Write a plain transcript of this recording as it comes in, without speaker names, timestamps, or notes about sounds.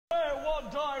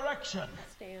Direction.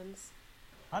 Stands.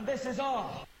 And this is our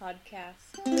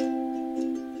Podcast. One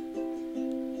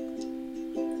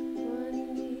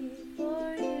D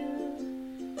for you,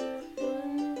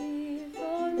 one D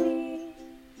for me.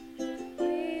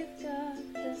 We've got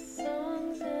the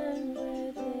songs and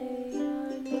where they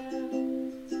are now.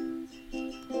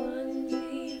 One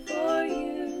D for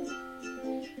you,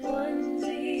 one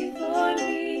D for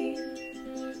me.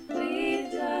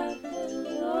 We've got the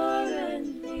lore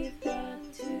and we've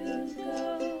got to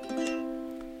go.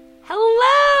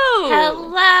 Hello!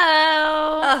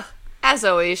 Hello! As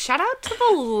always, shout out to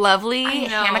the lovely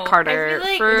Hannah Carter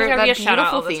for that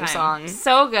beautiful theme song.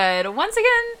 So good. Once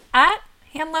again, at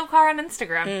HandLoveCar on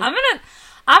Instagram.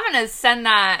 I'm gonna send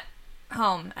that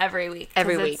home every week.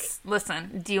 Every week.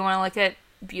 Listen, do you want to look at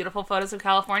beautiful photos of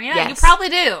California? Yes. You probably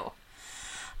do.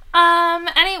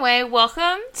 Anyway,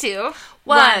 welcome to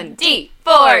 1D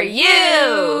for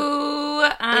you!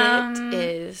 It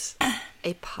is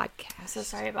a podcast. I'm so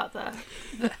sorry about the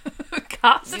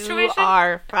cop situation. You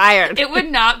are fired. It would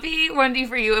not be 1D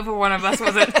for you if one of us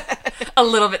wasn't a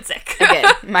little bit sick.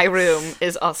 Again, my room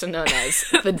is also known as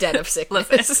the den of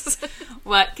sickness.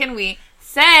 What can we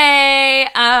say?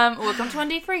 Welcome to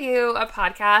 1D for you, a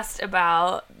podcast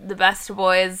about the best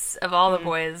boys of all the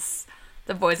boys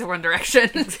of One Direction.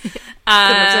 Couldn't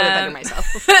have said it better myself.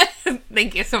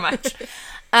 Thank you so much.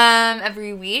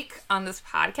 Every week on this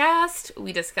podcast,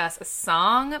 we discuss a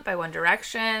song by One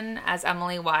Direction. As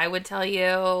Emily Y would tell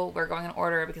you, we're going in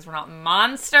order because we're not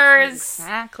monsters.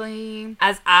 Exactly.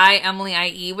 As Emily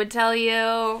IE would tell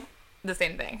you, the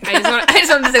same thing. I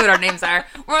just want to say what our names are.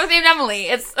 We're both named Emily.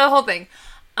 It's the whole thing.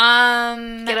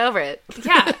 Get over it.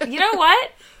 Yeah. You know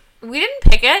what? We didn't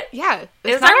pick it. Yeah.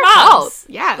 It was not our our moms. fault.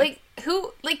 Yeah.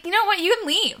 You know what? You can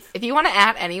leave. If you want to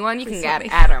add anyone, you Please can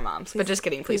don't add our moms. But just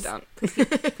kidding, please don't.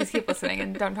 Please keep listening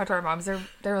and don't talk to our moms. They're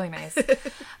really nice. They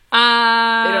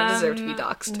don't deserve to be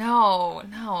doxxed.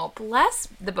 No. Bless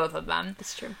the both of them.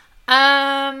 It's true.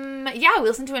 Yeah, we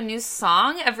listen to a new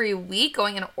song every week,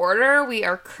 going in order. We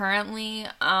are currently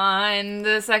on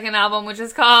the second album, which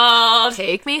is called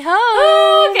Take Me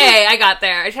Home. Okay, I got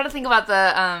there. I tried to think about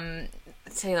the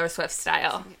Taylor Swift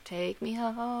style. Take me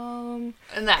home.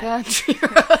 And that. Country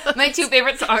road. My two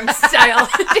favorite songs style.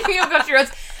 Take Me Home, Country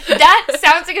Roads. That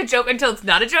sounds like a joke until it's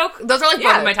not a joke. Those are like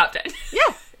both of my top 10.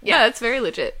 Yeah, it's very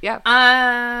legit. Yeah.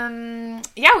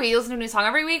 Yeah, we listen to a new song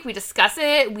every week. We discuss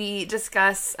it. We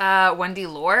discuss Wendy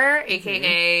Lore,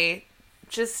 aka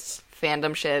just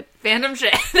fandom shit.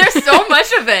 There's so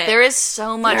much of it. There is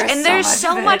so much. There's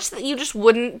so of much that you just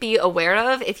wouldn't be aware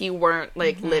of if you weren't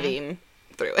living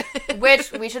through it.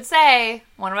 Which we should say,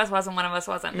 one of us was and one of us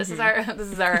wasn't. This is our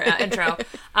intro.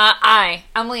 I,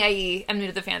 Emily IE, am new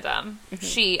to the fandom.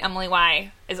 She, Emily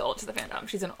Y, is old to the fandom.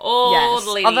 She's an old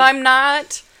lady. Although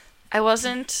I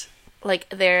wasn't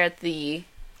there at the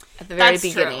very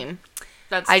beginning. True.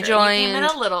 That's I true. joined. You came in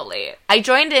a little late. I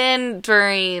joined in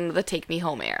during the Take Me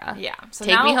Home era. Yeah. So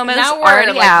Take Me Home is now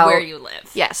already we're, out. Where you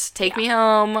live. Yes, Take Me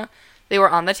Home. They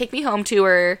were on the Take Me Home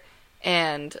tour,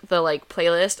 and the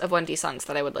playlist of 1D songs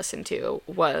that I would listen to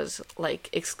was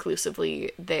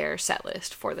exclusively their set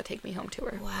list for the Take Me Home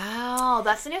tour. Wow,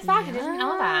 that's a new fact. I didn't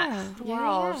know that.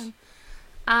 World.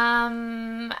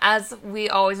 As we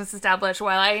always must establish,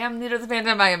 while I am new to the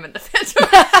fandom, I am in the fandom.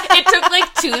 It took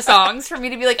 2 songs for me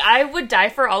to be I would die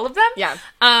for all of them. Yeah.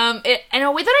 In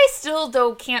a way that I still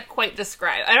though can't quite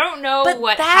describe. I don't know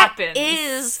what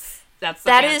happens.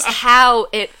 That is how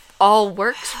it all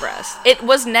works for us. It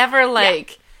was never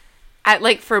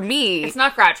for me, it's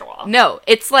not gradual. No,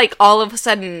 it's all of a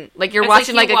sudden, you're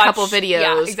watching a couple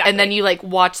videos, exactly. and then you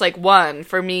watch one.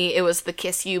 For me, it was the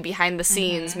Kiss You behind the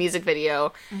scenes music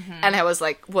video, and I was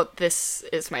well, this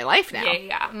is my life now.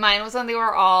 Yeah. Mine was when they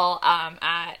were all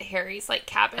at Harry's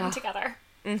cabin together.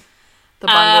 The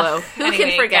bungalow. Who anyway,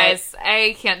 can forget? Guys,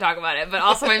 I can't talk about it, but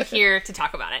also I'm here to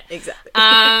talk about it. Exactly.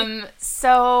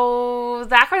 So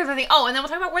that kind of thing. Oh, and then we'll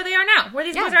talk about where they are now. Where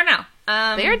these boys are now.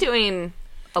 They are doing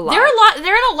a lot.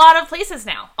 They're in a lot of places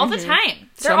now, all the time.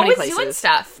 They're many always places. doing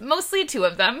stuff. Mostly 2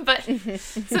 of them, but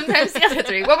sometimes the other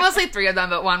 3. Well, mostly 3 of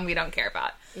them, but 1 we don't care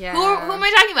about. Yeah. Who am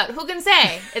I talking about? Who can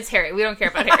say? It's Harry. We don't care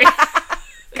about Harry.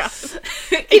 God.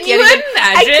 Can you imagine?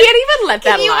 I can't even let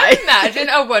that lie. Can you imagine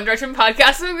a One Direction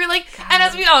podcast where we're and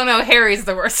as we all know, Harry's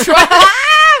the worst one.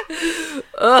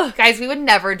 Ugh. Guys, we would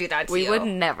never do that to you. We would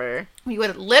never. We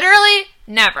would literally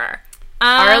never.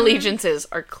 Our allegiances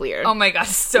are clear. Oh my gosh,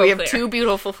 so we clear. have 2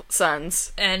 beautiful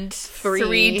sons and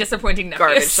 3 disappointing nephews.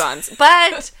 garbage sons.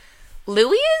 But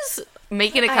Louis is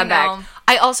making a I comeback. know.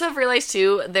 I also have realized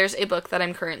too, there's a book that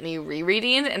I'm currently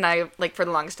rereading, and I like for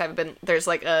the longest time there's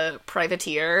like a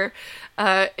privateer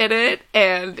in it,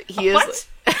 and he is What?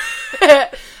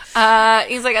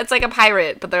 he's like, it's like a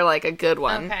pirate, but they're like a good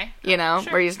one. Okay. You know,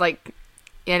 Sure. where he's like,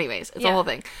 anyways, it's a Yeah. whole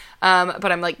thing.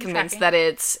 But I'm like convinced tracking. that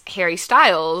it's Harry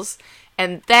Styles,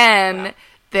 and then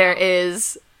there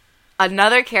is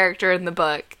another character in the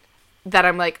book that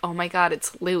I'm like, oh my god,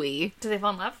 it's Louis. Do they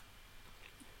fall in love?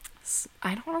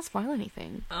 I don't want to spoil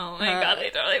anything. Oh my god, they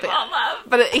totally fall in love.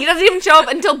 But he doesn't even show up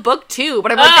until book 2.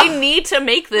 But I'm like, they need to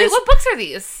make Wait, this. what books are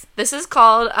these? This is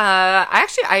called, I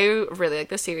really like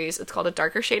this series. It's called A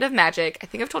Darker Shade of Magic. I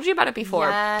think I've told you about it before.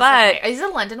 But, okay. Are these the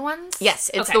London ones? yes,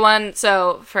 it's Okay. the one,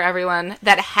 so for everyone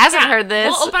that hasn't Yeah, heard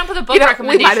this. we'll open up with a book we might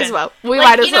recommendation. as well. We Like,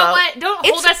 might as you know well. what? Don't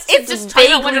hold us to it's just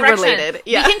talking about One vaguely Direction. related.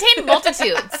 Yeah. We contain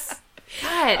multitudes.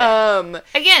 God.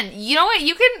 Again, you know what?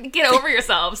 You can get over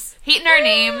yourselves. Hating our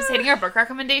names, hating our book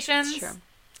recommendations. True.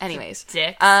 Anyways,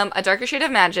 Dicks. A Darker Shade of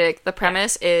Magic. The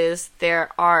premise is there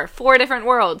are 4 different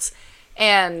worlds,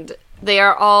 and they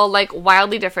are all like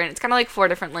wildly different. It's kind of like 4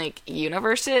 different like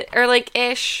universes or like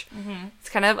ish. Mm-hmm. It's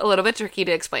kind of a little bit tricky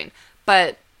to explain,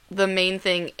 but the main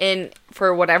thing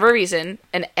for whatever reason,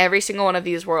 in every single one of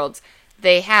these worlds,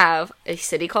 they have a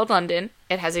city called London.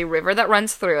 It has a river that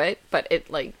runs through it, but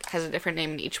it like has a different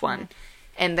name in each one,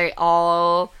 and they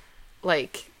all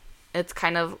like it's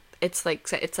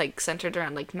like centered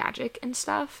around like magic and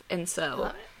stuff, and so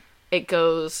Love it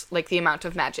goes like the amount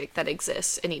of magic that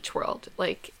exists in each world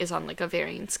like is on like a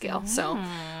varying scale. So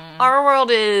our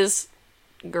world is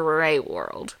Grey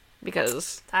World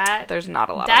because That there's not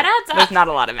a lot. that adds up. There's not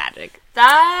a lot of magic,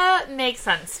 That makes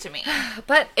sense to me.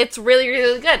 but it's really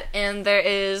really good. And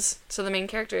the main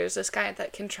character is this guy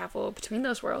that can travel between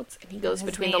those worlds, and he goes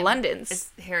between the name Londons.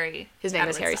 is Harry. His name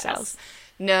is Edward Harry Styles.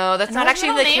 No, that's not know his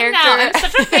actually the real name character. now. I'm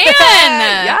such a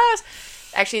fan. Yes.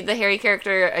 Actually, the Harry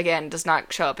character, again, does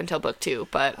not show up until book 2,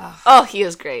 but, he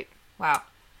is great. Wow.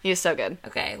 He is so good.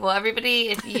 Okay, well, everybody,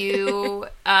 if you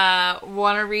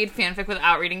want to read fanfic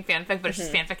without reading fanfic, but it's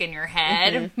just fanfic in your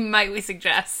head, might we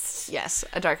suggest Yes,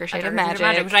 A Darker Shade of Darker Shade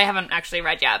Magic. which I haven't actually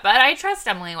read yet, but I trust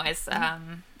Emily Weiss. I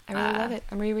really love it.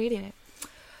 I'm rereading it.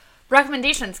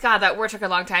 Recommendations. God, that word took a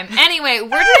long time. Anyway, we're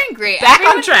doing great. Back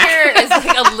on Everyone track. here is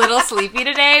like a little sleepy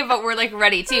today, but we're like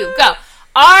ready to go.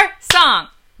 Our song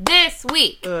this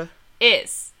week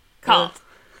is called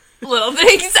Little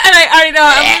Things, and I already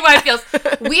know Emily why it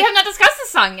feels. We have not discussed this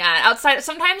song yet.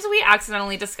 Sometimes we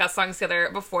accidentally discuss songs together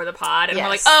before the pod, and we're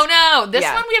like, Yes. oh no, this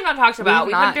Yeah. one we have not talked about.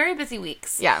 We've had not. very busy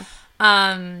weeks. Yeah.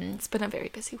 Um, It's been a very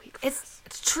busy week. it's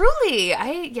truly,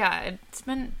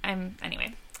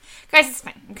 anyway. Guys, it's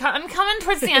fine. I'm coming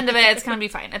towards the end of it. It's gonna be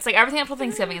fine. It's like everything up till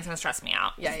Thanksgiving is gonna stress me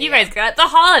out. Yeah, You yeah. guys got the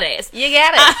holidays. You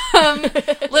get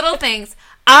it. Little Things.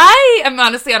 I am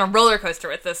honestly on a roller coaster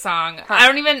with this song. I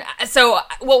don't even. So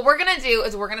what we're gonna do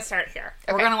is we're gonna start here.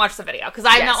 We're Okay. gonna watch the video because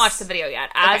I have Yes. not watched the video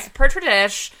yet. As Okay. per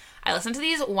tradition, I listen to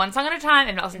these one song at a time.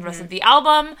 I've not listened to the rest of the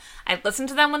album. I listen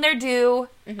to them when they're due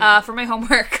for my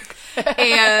homework,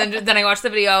 and then I watch the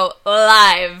video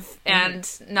live and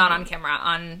not on camera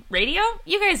on radio.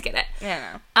 You guys get it.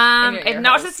 Yeah, no. In your I've ear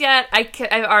not watched holes. this yet.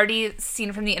 I've already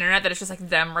seen from the internet that it's just like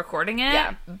them recording it.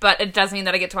 Yeah. But it does mean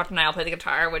that I get to watch Niall play the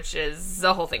guitar, which is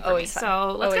the whole thing for Always me. fun.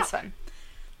 So let's Always go. fun.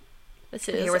 This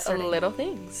Here we're is starting. Little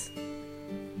Things.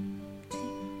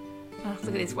 Oh,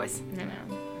 look at his voice. I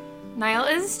know. Niall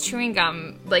is chewing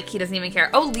gum like he doesn't even care.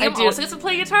 Oh, Liam do. also gets to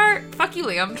play guitar? Fuck you,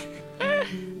 Liam.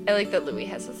 I like that Louis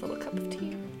has his little cup of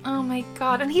tea. Oh my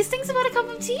god, and he sings about a cup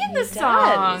of tea in this He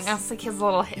song. does. That's like his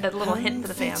little hint for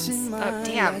the fans. Oh,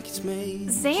 damn.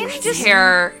 Zayn's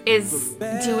hair is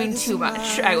doing too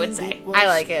much, I would say. I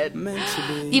like it.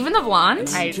 Even the blonde?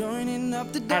 I don't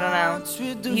know.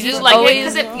 You do like it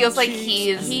because it feels like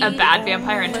he's a bad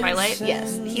vampire in Twilight?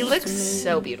 Yes, he looks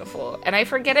so beautiful, and I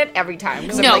forget it every time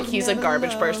because No. I'm like he's a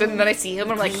garbage person, and then I see him,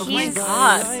 I'm like, oh my He's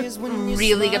god.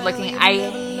 really good looking. I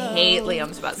hate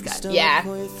Liam's buzz cut. Yeah,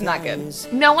 it's not good.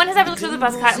 No one has ever looked at the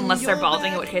buzz cut unless they're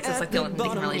balding, in which case it's like the only thing they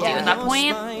can really do at that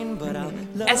point.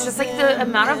 It's just like the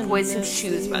amount of boys who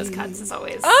choose buzz cuts is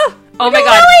always. Oh look my at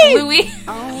god, Louis! Louis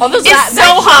All those is so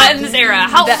hot in this era.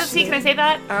 How old is he? Can I say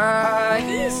that?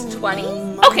 He's 20.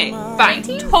 Okay, fine.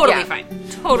 Totally Yeah. fine.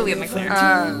 Totally in the clear.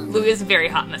 Louis is very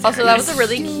hot in this Also, era. that was a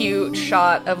really cute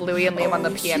shot of Louis and Liam on the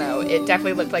piano. It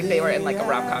definitely looked like they were in like a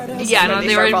rom-com. Yeah, no,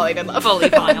 they were falling in love. fully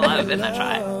falling in love in that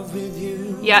shot.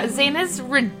 Yeah, Zayn is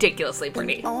ridiculously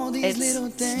pretty.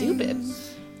 It's stupid.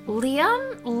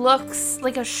 Liam looks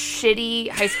like a shitty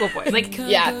high school boy. Like,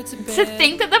 Yeah. to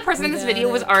think that the person in this video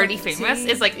was already famous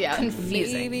is, like, Yeah.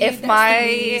 confusing. If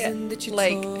my,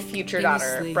 like, future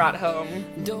daughter brought home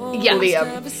Yeah.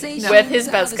 Liam with his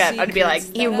buzz cut, I'd be like,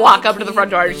 he'd walk up to the front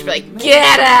door and just be like,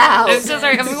 get out! I'm so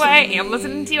sorry. I mean, why I am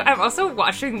listening to you, I'm also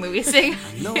watching Louis sing.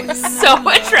 I'm so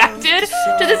attracted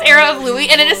to this era of Louis,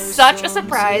 and it is such a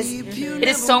surprise. It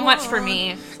is so much for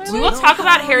me. We will talk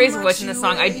about Harry's voice in this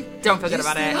song. I don't feel good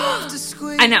about it.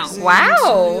 I know.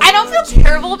 Wow. I don't feel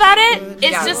terrible about it.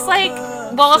 It's Yeah. just like,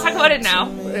 well, let's talk about it now,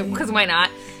 because why not?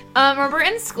 Remember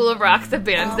in School of Rock, the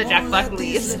band that Jack Black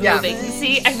leads, Yeah. No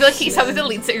Vacancy? I feel like he's probably the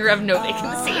lead singer of No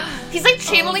Vacancy. He's like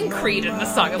channeling Creed in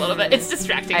this song a little bit. It's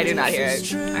distracting. I do not hear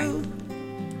it.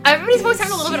 Everybody's voice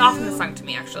sounded a little bit off in this song to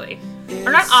me, actually.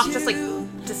 Or not off, just like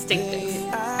distinctive.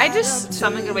 I just...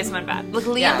 Some in good ways, some in bad. Like,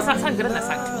 Liam Yeah. does not sound good in this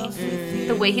song to me.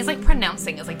 The way he's like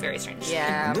pronouncing is like very strange.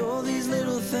 Yeah.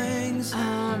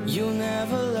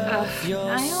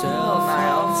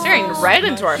 Niall. Staring right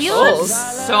into our He souls. looks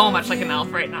so much like an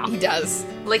elf right now. He does.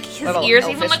 Like, his Little ears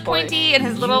even elfish look boy. pointy, and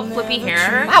his little flippy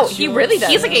hair. Wow, he really does.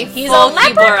 He's like a He's full a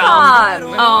Keebler elf. leprechaun.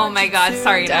 Oh my god,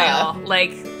 sorry, Duh. Niall.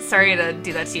 Like, sorry to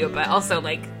do that to you, but also,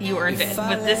 like, you earned it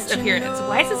with this appearance.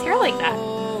 Why is his hair like that?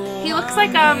 He looks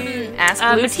like, Ask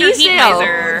Blue Mr. Heat Teasdale.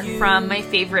 Miser from my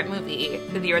favorite movie,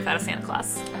 The Year Without a Santa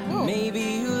Claus.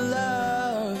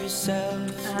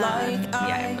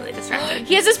 Yeah, I'm really distracted.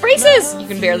 He has his braces. You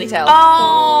can barely tell.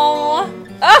 Oh.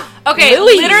 Okay,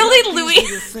 Louis. literally Louis.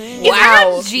 He's Wow.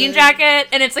 wearing a jean jacket,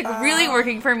 and it's like really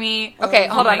working for me. Okay,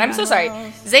 hold my on. I'm God. so sorry.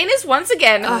 Zayn is once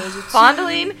again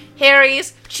fondling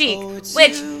Harry's cheek,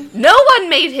 which no one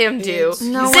made him do.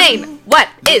 No Zayn, what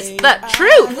is the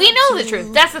truth? We know the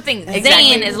truth. That's the thing. Exactly.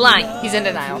 Zayn is lying. He's in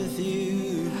denial.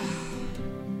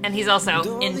 And he's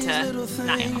also into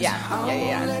Niall.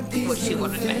 Yeah. Which he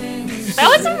wouldn't admit. That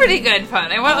was some pretty good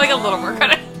fun. I want like a little more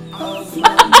credit.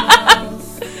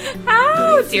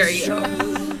 How dare you?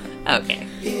 Okay.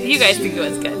 You guys think it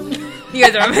was good. You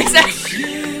guys are on my side.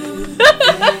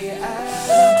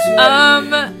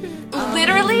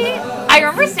 Literally, I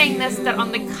remember saying this, that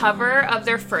on the cover of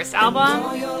their first album,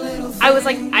 I was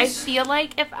like, I feel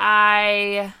like if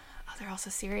I... Oh, they're all so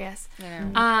serious.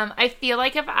 I feel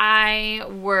like if I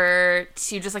were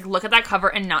to just like look at that cover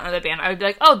and not know the band, I would be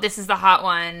like, oh, this is the hot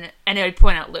one, and it would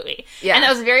point out Louis. Yeah. And that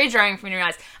was very jarring for me to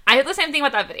realize. I had the same thing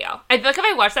about that video. I feel like if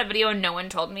I watched that video and no one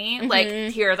told me, like,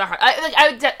 here are the heart... I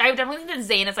would definitely think that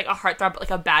Zayn is like a heartthrob, but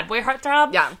like a bad boy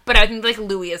heartthrob. Yeah. But I think like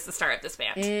Louis is the star of this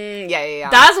band. Yeah.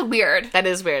 That's weird. That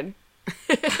is weird.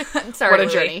 I'm sorry, What a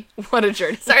Louis. journey. What a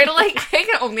journey. Sorry to like, I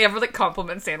can only ever like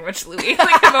compliment Sandwich Louis.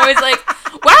 Like I'm always like,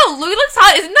 wow, Louis looks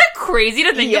hot. Isn't that crazy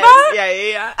to think about?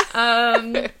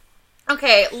 Yeah.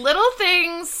 Okay, Little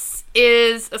Things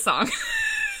is a song.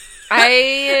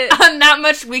 I... On that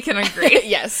much we can agree.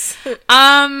 yes.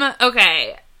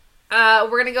 Okay.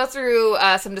 We're gonna go through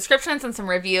some descriptions and some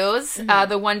reviews.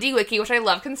 The 1D Wiki, which I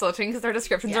love consulting because their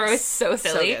descriptions are always so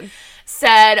silly, good.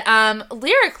 said,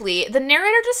 lyrically, the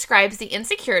narrator describes the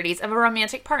insecurities of a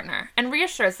romantic partner and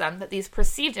reassures them that these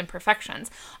perceived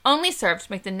imperfections only serve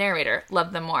to make the narrator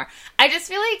love them more. I just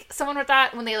feel like someone wrote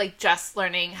that when they like just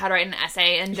learning how to write an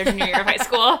essay in their junior year of high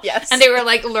school. Yes. And they were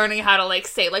like learning how to like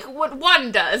say like what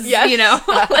one does. Yes. You know?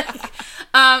 Like,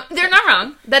 they're not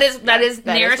wrong. That is that is what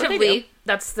they narratively do.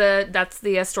 that's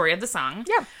the story of the song.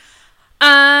 Yeah.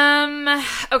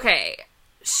 Okay.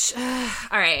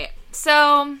 All right.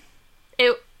 So,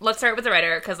 let's start with the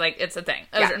writer because like it's a thing.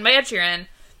 It was written by Ed Sheeran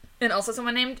and also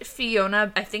someone named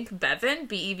Fiona. I think Bevan,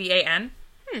 Bevan.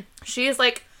 She is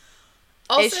like.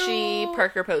 Also, Is she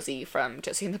Parker Posey from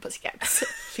Josie and the Pussycats?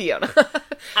 Fiona.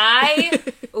 I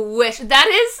wish that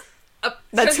is.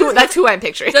 That's who I'm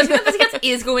picturing. Josie and the Pussycats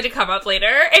is going to come up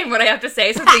later in what I have to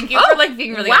say. So thank you for like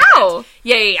being really wow. on it.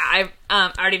 Yeah. I've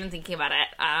already been thinking about it.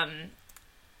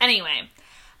 Anyway.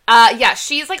 Yeah,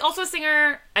 she's like also a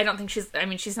singer. I don't think she's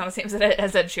not the same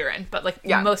as Ed Sheeran, but like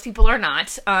most people are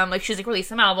not. Like she's like released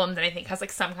some albums and I think has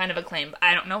like some kind of acclaim. But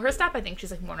I don't know her stuff. I think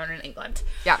she's like more known in England.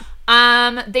 Yeah.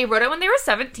 They wrote it when they were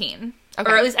 17.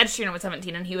 Okay. Or at least Ed Sheeran was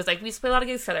 17 and he was like, we used to play a lot of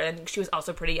gigs together. I think she was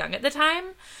also pretty young at the time.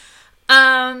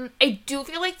 I do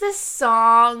feel like this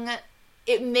song,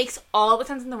 it makes all the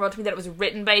sense in the world to me that it was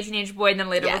written by a teenage boy and then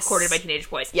later recorded by teenage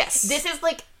boys. Yes. This is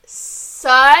like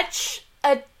such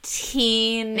a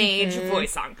teenage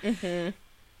voice song.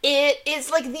 It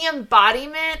is like the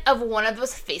embodiment of one of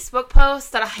those Facebook posts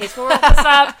that a high school girl puts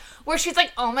up where she's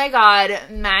like, oh my god,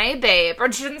 my babe,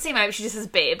 or she doesn't say my babe, she just says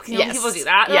babe, because you know people do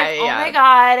that. They're like, oh my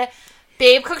god,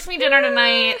 babe cooked me dinner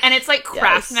tonight, and it's like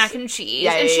Kraft mac and cheese.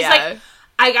 And she's like,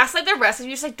 I guess like the rest of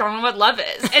you just like don't know what love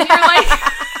is. And you're like...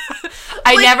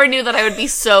 I never knew that I would be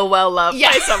so well loved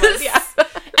by someone. Yeah.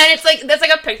 And it's like, there's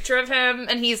like a picture of him,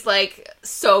 and he's like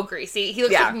so greasy. He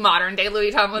looks like modern day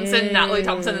Louis Tomlinson, not Louis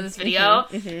Tomlinson in this video.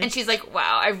 And she's like,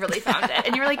 wow, I really found it.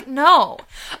 And you're like, no.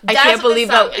 I can't believe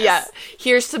that. Yeah.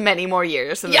 Here's to many more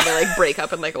years. And then they like break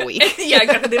up in like a week. Yeah,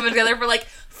 exactly. They've been together for like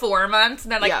 4 months.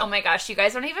 And they're like, oh my gosh, you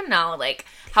guys don't even know like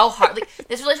how hard, like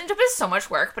this relationship is so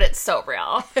much work, but it's so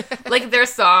real. Like their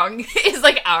song is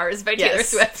like Ours by Taylor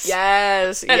Swift.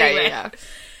 Yes. Anyway, Yeah.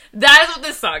 That is what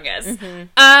this song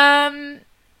is.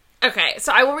 Okay,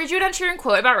 so I will read you an Ed Sheeran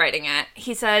quote about writing it.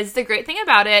 He says, "The great thing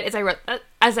about it is I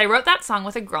wrote that song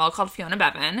with a girl called Fiona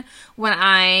Bevan when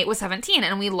I was 17,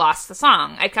 and we lost the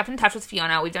song. I kept in touch with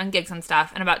Fiona. We've done gigs and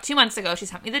stuff, and about 2 months ago, she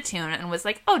sent me the tune and was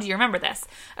like, oh, do you remember this?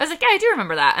 I was like, yeah, I do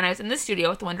remember that. And I was in the studio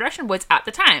with the One Direction boys at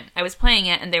the time. I was playing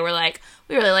it, and they were like,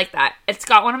 we really like that. It's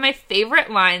got one of my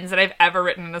favorite lines that I've ever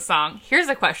written in a song. Here's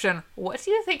a question. What do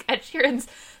you think Ed Sheeran's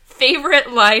favorite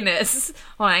line is?"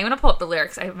 Hold on, I'm gonna pull up the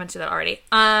lyrics. I mentioned that already.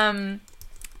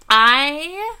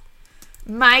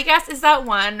 My guess is that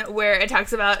one where it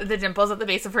talks about the dimples at the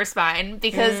base of her spine,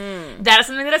 because that is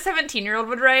something that a 17-year-old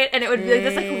would write, and it would be like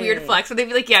this like weird flex where they'd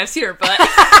be like, yeah, I've seen her butt.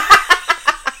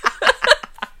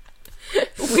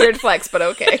 Weird flex, but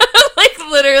okay. Like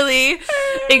literally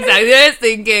exactly what I was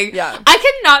thinking. Yeah.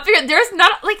 I cannot figure, there's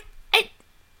not like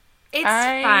it's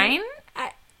fine.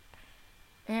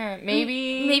 Yeah,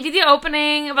 maybe the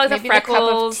opening about the freckles. The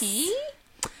cup of tea?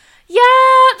 Yeah,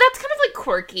 that's kind of like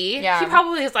quirky. Yeah. He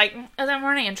probably is like, is that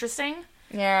more interesting?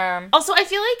 Yeah. Also, I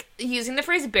feel like using the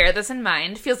phrase "bear this in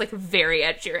mind" feels like very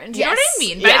Ed Sheeran. Do you know what I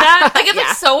mean by that? Like, it's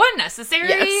like so unnecessary.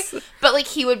 Yes. But like,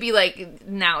 he would be like,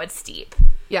 now it's deep.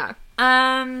 Yeah.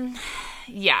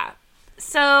 Yeah.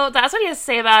 So that's what he has to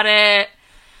say about it.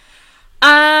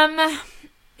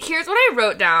 Here's what I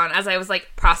wrote down as I was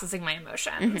like processing my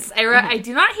emotions. I wrote, I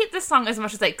do not hate this song as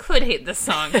much as I could hate this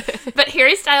song, but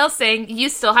Harry Styles saying "you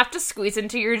still have to squeeze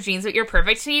into your jeans, but you're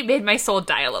perfect to me" made my soul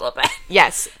die a little bit.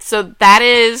 Yes. So that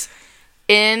is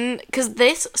because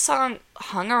this song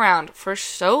hung around for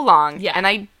so long, and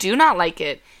I do not like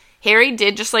it. Harry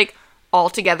did just like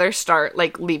altogether start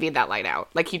like leaving that line out.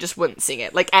 Like he just wouldn't sing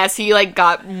it. Like as he like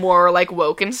got more like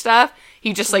woke and stuff,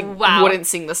 he just like wouldn't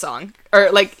sing the song.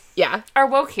 Or like our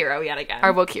woke hero yet again.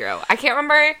 Our woke hero. I can't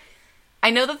remember.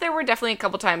 I know that there were definitely a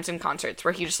couple times in concerts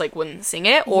where he just like wouldn't sing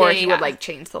it, or he would like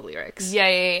change the lyrics.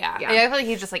 Yeah. I feel like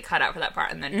he just like cut out for that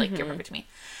part and then like "you're perfect to me."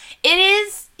 It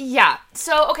is,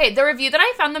 So, okay, the review that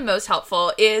I found the most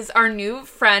helpful is our new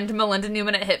friend, Melinda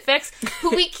Newman at HitFix,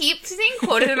 who we keep seeing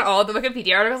quoted in all of the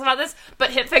Wikipedia articles about this,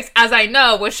 but HitFix, as I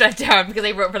know, was shut down because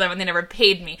I wrote for them and they never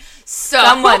paid me. So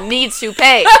someone needs to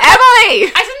pay.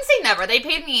 Emily! I shouldn't say never. They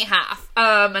paid me half,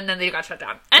 and then they got shut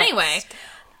down. Anyway,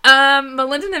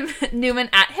 Melinda Newman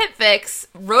at HitFix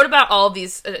wrote about all of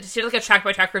these. She did like a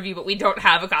track-by-track review, but we don't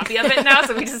have a copy of it now,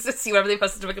 so we just see whatever they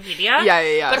posted to Wikipedia.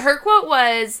 Yeah. But her quote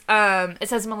was, it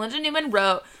says, Melinda Newman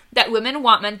wrote that women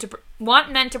want men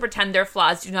to pretend their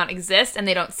flaws do not exist and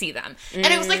they don't see them. And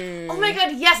it was like, oh my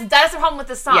god, yes, that is the problem with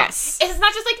this song. Yes. It's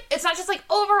not just like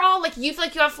overall, like you feel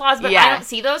like you have flaws, but I don't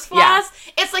see those flaws.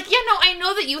 It's like, no, I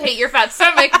know that you hate your fat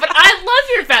stomach, but I love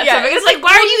your fat stomach. It's like,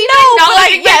 why are you even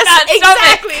acknowledging my fat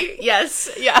stomach? Exactly. Yes.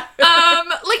 Yeah.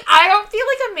 Like I don't feel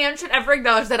like a man should ever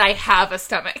acknowledge that I have a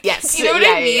stomach. Yes. You know what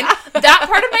I mean? Yeah. That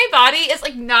part of my body is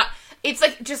like not. It's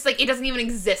like just like it doesn't even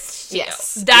exist to you.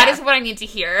 That is what I need to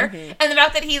hear. And the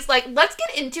fact that he's like, let's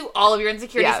get into all of your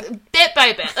insecurities bit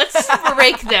by bit. Let's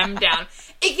break them down.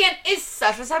 Again, is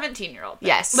such a 17-year-old.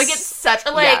 Yes. Like it's such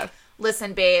a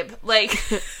listen, babe. Like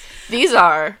these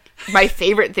are my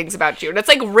favorite things about you. And it's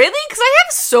like, really? Because I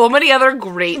have so many other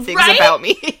great things about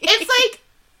me. It's like,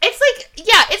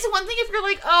 it's one thing if you're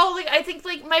like, oh, like, I think,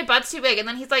 like, my butt's too big, and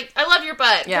then he's like, I love your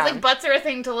butt, because, like, butts are a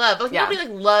thing to love, but, like, nobody, like,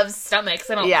 loves stomachs,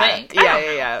 I don't think.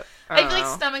 I feel like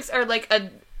stomachs are, like,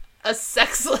 a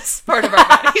sexless part of our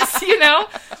bodies, you know?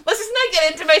 Let's just not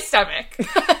get into my stomach.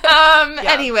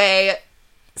 Anyway,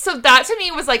 so that to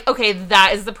me was like, okay,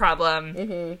 that is the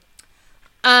problem.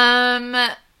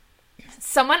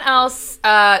 Someone else,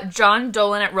 John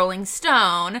Dolan at Rolling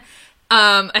Stone,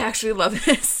 I actually love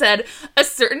this, said, a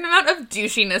certain amount of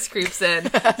douchiness creeps in.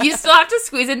 You still have to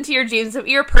squeeze into your jeans, but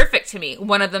you're perfect to me.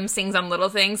 One of them sings on Little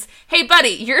Things. Hey, buddy,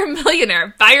 you're a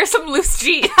millionaire. Buy her some loose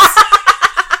jeans.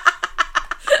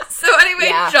 So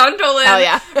anyway, John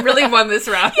Dolan really won this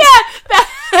round.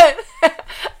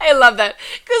 I love that.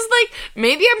 Because, like,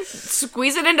 maybe I'm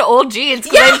squeezing into old jeans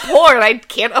because I'm poor and I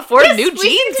can't afford new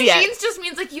jeans yet. Jeans just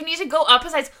means, like, you need to go up a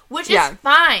size, which is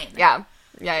fine.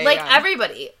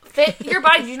 Everybody. Fit your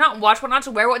body. Do you not watch What Not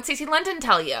to Wear? What Stacey London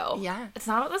tell you? Yeah. It's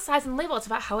not about the size and label. It's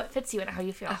about how it fits you and how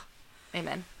you feel.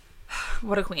 Amen.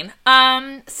 What a queen.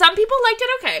 Some people liked it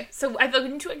okay, so I feel we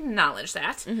need to acknowledge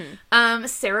that.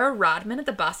 Sarah Rodman at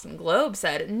the Boston Globe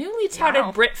said, newly touted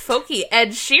Wow. Brit folkie Ed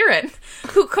Sheeran,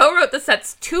 who co-wrote the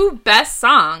set's 2 best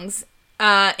songs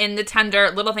in the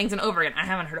tender Little Things and Over Again. I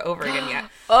haven't heard Over Again yet.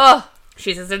 Oh,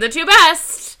 She says they're the 2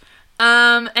 best.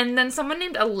 And then someone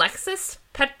named Alexis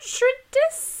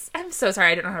Petridis, I'm so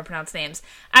sorry, I don't know how to pronounce names,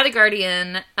 at The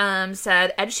Guardian,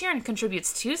 said Ed Sheeran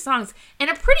contributes 2 songs in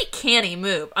a pretty canny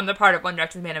move on the part of One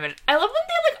Direction's management. I love when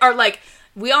they are like,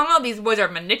 we all know these boys are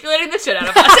manipulating the shit out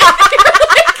of us.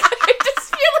 I just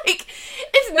feel like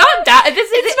it's not that. This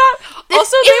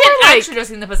also, they isn't were, like- actually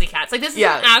dressing the Pussycats. Like, this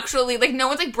Yeah. isn't actually, like, no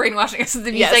one's, like, brainwashing us with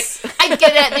the music. Yes. I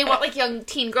get it. They want, like, young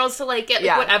teen girls to like it, like,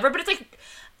 Yeah. whatever. But it's,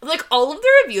 like, all of the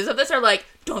reviews of this are like,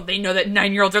 don't they know that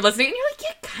 9-year-olds are listening? And you're like,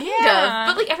 yeah, kind Yeah. of.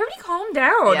 But, like, everybody calm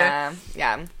down.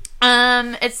 yeah.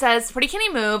 It says, pretty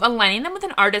canny move, aligning them with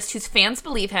an artist whose fans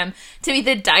believe him to be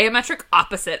the diametric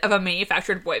opposite of a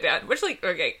manufactured boy band. Which, like,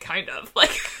 okay, kind of. Like,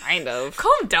 Kind of.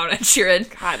 calm down, Ed Sheeran.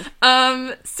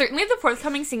 God. Certainly the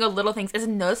forthcoming single Little Things is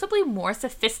noticeably more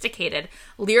sophisticated,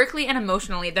 lyrically and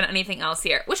emotionally, than anything else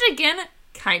here. Which, again,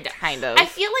 kind of. Kind of. I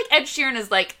feel like Ed Sheeran is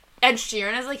like,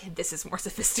 this is more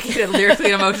sophisticated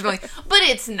lyrically and emotionally. But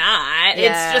it's not.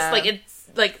 Yeah. It's just, like, it's,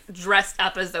 like, dressed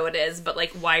up as though it is, but,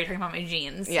 like, why are you talking about my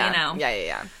jeans? Yeah. You know?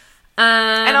 Yeah.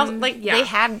 And And also, like, they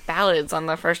had ballads on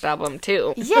the first album,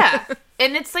 too. Yeah.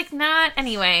 And it's, like, not...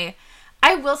 Anyway,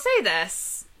 I will say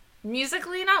this.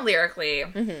 Musically, not lyrically,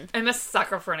 I'm a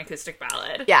sucker for an acoustic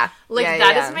ballad. Yeah. Like, Yeah,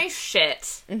 that yeah. is my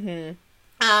shit.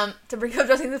 To bring up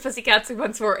Dressing the Pussycats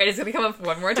once more, it is going to come up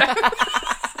one more time.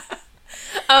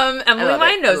 Emily love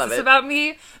Wine it. knows I love this it. about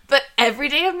me, but every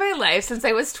day of my life since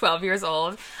I was 12 years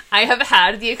old, I have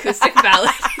had the acoustic ballad.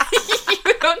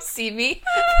 You don't see me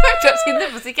Dressing the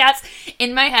Pussycats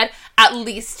in my head at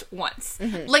least once.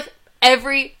 Like,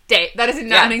 every day. That is not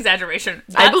Yeah. an exaggeration.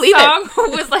 I That believe it.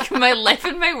 song was like my life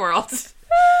and my world.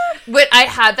 But I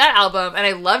had that album, and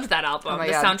I loved that album. Oh my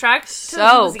the God. soundtrack to So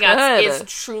The Pussycats good.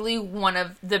 is truly one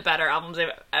of the better albums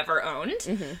I've ever owned.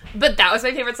 Mm-hmm. But that was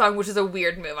my favorite song, which is a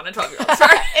weird move on a 12-year-old.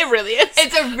 Sorry. It really is.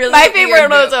 It's a really My weird favorite one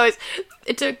move. was always,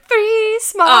 it took 3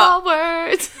 small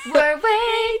words. We're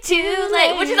way too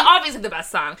late, which is obviously the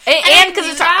best song. And because I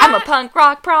it's knew I'm a that. punk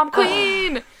rock prom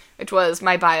queen. Which was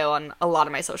my bio on a lot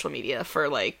of my social media for,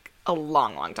 like, a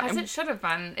long, long time. As it should have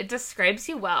been. It describes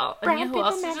you well. And Brown you know who Paper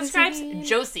else it describes? Magazine.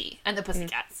 Josie and the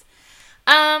Pussycats.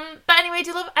 But anyway,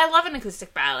 I love an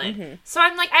acoustic ballad. So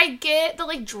I'm like, I get the,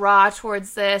 like, draw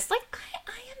towards this. Like,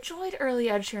 I enjoyed early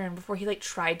Ed Sheeran before he, like,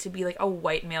 tried to be, like, a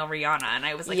white male Rihanna. And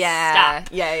I was like, Yeah. stop.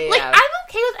 Yeah. Like, I'm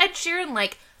okay with Ed Sheeran,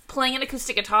 like, playing an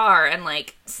acoustic guitar and,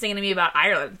 like, singing to me about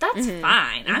Ireland. That's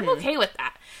fine. I'm okay with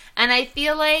that. And I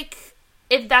feel like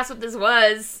if that's what this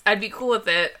was, I'd be cool with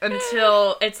it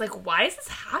until it's like, why is this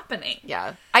happening?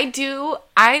 Yeah. I do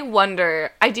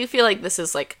feel like this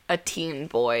is, like, a teen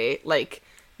boy. Like,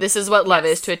 this is what love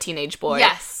is to a teenage boy.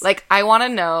 Yes. Like, I want to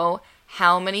know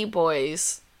how many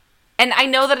boys, and I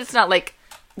know that it's not, like,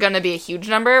 gonna be a huge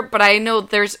number, but I know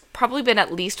there's probably been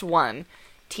at least one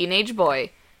teenage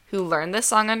boy who learned this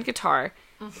song on guitar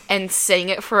and sang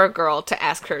it for a girl to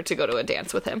ask her to go to a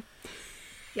dance with him.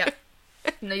 Yep.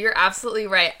 No, you're absolutely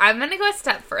right. I'm going to go a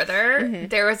step further.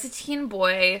 There was a teen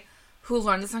boy who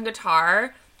learned this on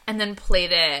guitar and then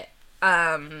played it,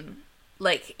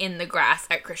 like, in the grass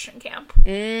at Christian camp.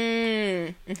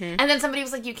 And then somebody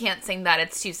was like, you can't sing that,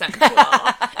 it's too sensual.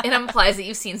 It implies that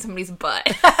you've seen somebody's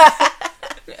butt.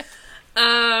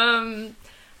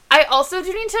 I also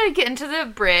do need to get into the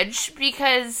bridge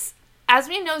because, as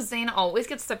we know, Zayn always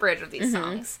gets the bridge of these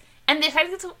songs. And they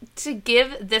decided to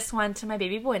give this one to my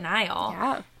baby boy, Niall.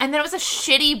 Yeah. And then it was a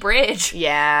shitty bridge.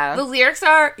 Yeah. The lyrics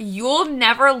are, you'll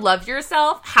never love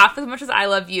yourself half as much as I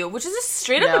love you, which is a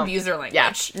straight up No. abuser language.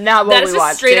 Yeah. Not what That we is just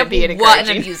want straight to up be what an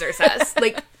encouraging. abuser says.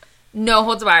 Like, no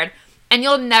holds barred. And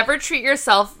you'll never treat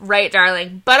yourself right,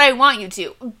 darling, but I want you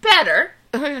to. Better.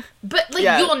 But, like,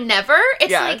 Yeah. you'll never?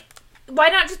 It's Yeah. like, why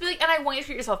not just be like, and I want you to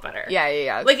treat yourself better?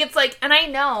 Yeah. Like, it's like, and I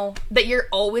know that you're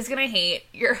always gonna hate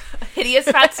your hideous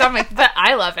fat stomach, but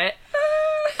I love it.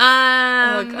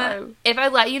 God. If I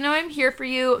let you know I'm here for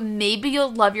you, maybe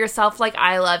you'll love yourself like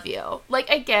I love you. Like,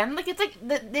 again, like, it's like,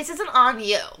 this isn't on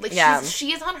you. Like, Yeah.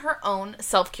 she is on her own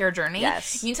self-care journey.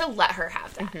 Yes. You need to let her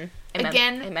have that. Amen.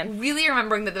 Again, Amen. really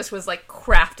remembering that this was, like,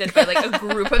 crafted by, like, a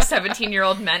group of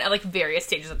 17-year-old men at, like, various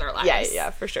stages of their lives. Yeah,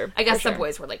 for sure. I guess For some sure.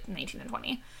 boys were like 19 and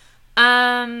 20.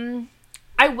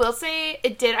 I will say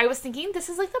it did. I was thinking this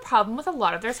is like the problem with a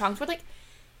lot of their songs where like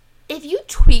if you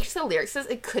tweaked the lyrics,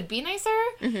 it could be nicer.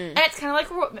 Mm-hmm. And it's kind of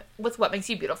like with What Makes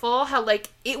You Beautiful, how, like,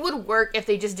 it would work if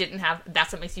they just didn't have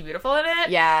That's What Makes You Beautiful in it.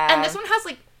 Yeah. And this one has,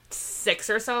 like, 6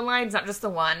 or so lines, not just the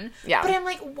one. Yeah. But I'm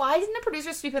like, why didn't the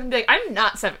producer sweep in and be like, I'm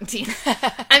not 17.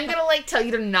 I'm gonna, like, tell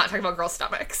you to not talk about girls'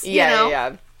 stomachs. Yeah, you know?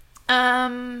 yeah.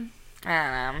 yeah.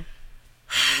 I don't know.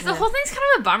 The whole thing's kind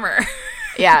of a bummer.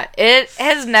 Yeah, it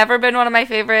has never been one of my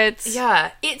favorites.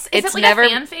 Yeah. Is It's it, like, never- a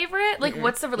fan favorite? Like,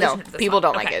 what's the relationship to this people one?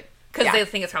 don't like it. Because Yeah. they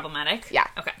think it's problematic? Yeah.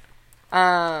 Okay.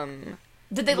 Um,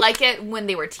 Did they like it when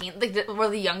they were teen? Like, were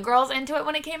the young girls into it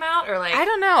when it came out? Or, like... I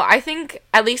don't know. I think,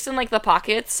 at least in, like, the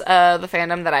pockets of the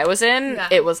fandom that I was in, Yeah.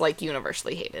 it was, like,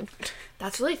 universally hated.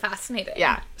 That's really fascinating.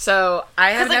 Yeah. So,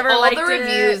 I have Because, like, never all liked the it.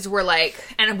 reviews were like,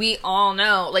 and we all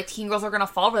know, like, teen girls are gonna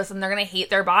fall for this and they're gonna hate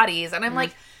their bodies. And I'm like,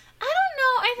 I don't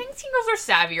know. I think teen girls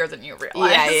are savvier than you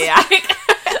realize. Yeah. Like,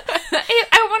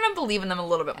 I want to believe in them a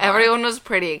little bit more. Everyone was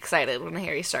pretty excited when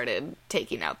Harry started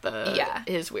taking out Yeah.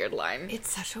 his weird line. It's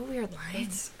such a weird line.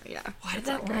 Yeah. Why did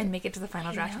that line make it to the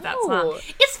final draft of that know. song?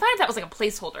 It's fine if that was like a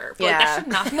placeholder. But like, Yeah. that should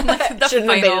not be on like the Shouldn't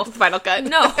have made final. it to the final cut.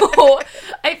 No,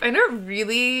 I find it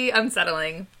really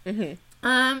unsettling.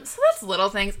 Mm-hmm. So that's little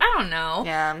things. I don't know.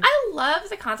 Yeah. I love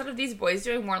the concept of these boys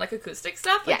doing more like acoustic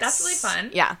stuff. Like, that's really fun.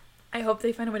 Yeah. I hope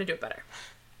they find a way to do it better.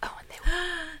 Oh, and they will.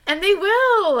 And they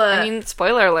will. I mean,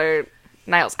 spoiler alert,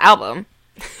 Niall's album.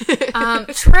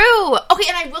 True. Okay,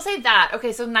 and I will say that.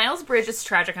 Okay, so Niall's Bridge is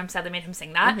tragic. I'm sad they made him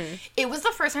sing that. It was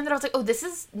the first time that I was like, oh, this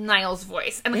is Niall's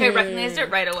voice. And like I recognized it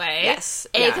right away. Yes.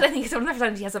 Because Yeah. I think it's one of the first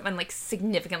times he hasn't been like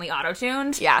significantly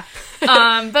auto-tuned. Yeah.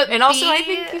 But And also, I B,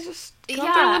 think he's just going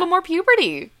yeah. through a little more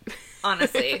puberty.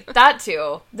 honestly, that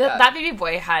too. Yeah. That baby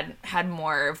boy had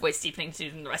more voice deepening to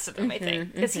do than the rest of them, I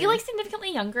think. Is he like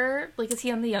significantly younger? Like, is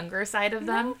he on the younger side of I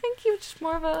them? think he was just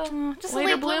more of a Just later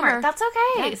a late bloomer. That's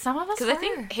okay. Some of us Because I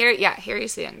think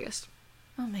Harry's the youngest.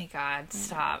 Oh my god,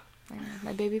 stop.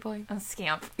 My baby boy. A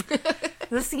scamp. The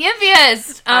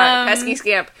scampiest. Pesky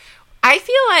Scamp. I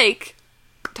feel like,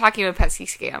 talking about pesky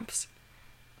scamps,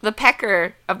 the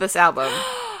pecker of this album,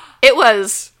 it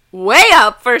was way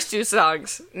up first 2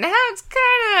 songs. Now it's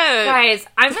kind of... Guys,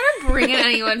 I'm gonna bring in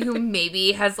anyone who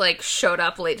maybe has like showed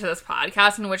up late to this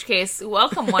podcast, in which case,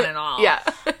 welcome one and all. Yeah.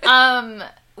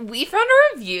 We found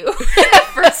a review of the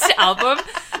first album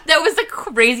that was the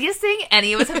craziest thing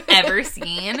any of us have ever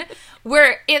seen,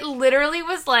 where it literally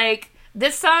was like,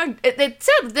 this song, it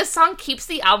said this song keeps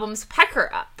the album's pecker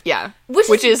up. Yeah.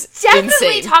 Which is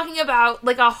definitely insane. talking about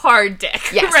like a hard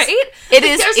dick, Yes. right? It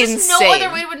Like, is there's just no insane.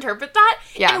 other way to interpret that.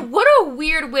 Yeah. And what a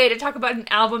weird way to talk about an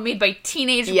album made by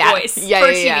teenage boys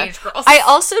for teenage girls. I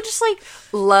also just, like,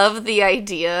 love the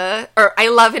idea, or I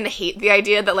love and hate the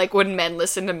idea that, like, when men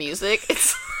listen to music,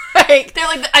 it's like, They're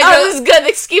like, oh, this is good,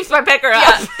 this keeps my pecker up.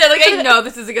 Yeah, they're like, I know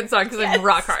this is a good song because I'm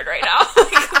rock hard right now.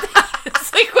 Like,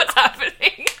 that's like what's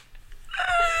happening.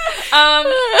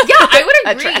 Yeah, I would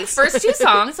That agree. tracks. First 2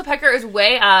 songs, the pecker is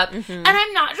way up, and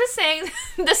I'm not just saying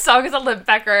this song is a limp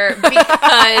pecker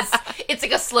because it's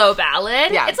like a slow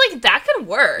ballad. Yeah. It's like that could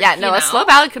work. Yeah, no, you know? a slow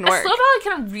ballad can work. A slow ballad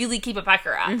can really keep a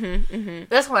pecker up.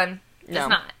 This one No. does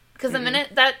not. Because the minute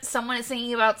that someone is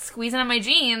singing about squeezing on my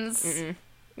jeans,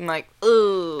 I'm like,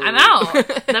 ooh. I'm out.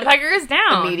 The pecker is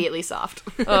down. Immediately soft.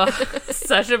 Ugh,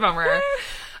 such a bummer.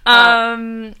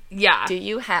 Yeah. Do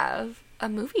you have a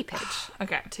movie pitch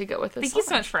Okay. to go with this Thank you so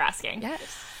song? much for asking. Yes.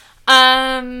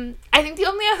 I think the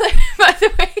only other, by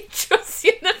the way,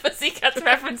 Josie and the Pussycats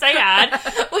reference I had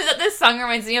was that this song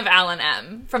reminds me of Alan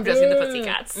M. from Josie and the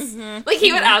Pussycats. Like,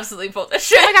 he would absolutely pull this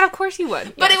shit. Oh my god, of course you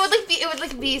would. But Yes. it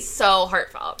would be so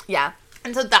heartfelt. Yeah.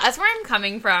 And so that's where I'm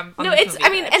coming from. On No, this it's, movie I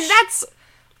mean, pitch. and that's,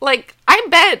 like, I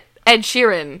bet Ed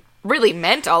Sheeran really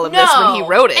meant all of this when he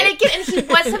wrote it. And again, and he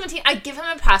was 17. I'd give him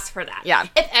a pass for that. Yeah.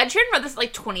 If Ed Sheeran wrote this at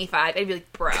like 25, I'd be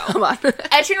like, bro. Come on.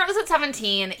 Ed Sheeran wrote this at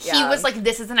 17. He Yeah. was like,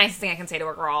 this is the nicest thing I can say to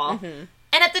a girl. And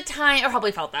at the time, I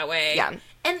probably felt that way. Yeah.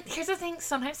 And here's the thing,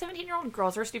 sometimes 17-year-old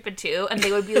girls are stupid too, and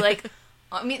they would be like,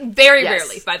 I mean, very Yes.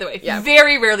 rarely, by the way. Yeah.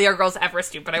 Very rarely are girls ever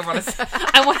stupid. I want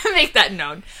to make that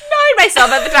known. Knowing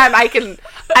myself at the time,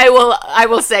 I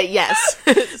will say yes.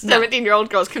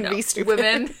 17-year-old girls can be stupid.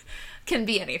 Women can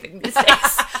be anything these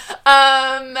days.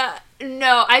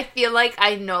 No, I feel like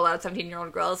I know a lot of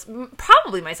 17-year-old girls,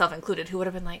 probably myself included, who would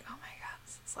have been like, oh my god,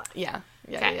 this is like... Yeah.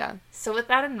 Yeah, Okay. yeah. So with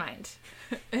that in mind,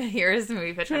 here's the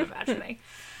movie pitch I'm imagining.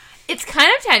 It's kind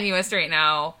of tenuous right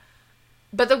now,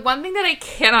 but the one thing that I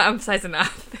cannot emphasize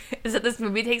enough is that this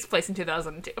movie takes place in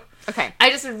 2002. Okay. I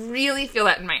just really feel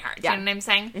that in my heart. Yeah. You know what I'm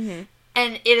saying?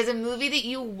 And it is a movie that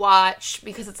you watch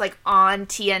because it's like on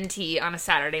TNT on a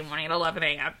Saturday morning at 11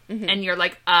 a.m. And you're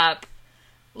like up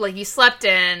like, you slept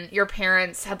in, your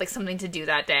parents had, like, something to do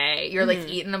that day, you're, like,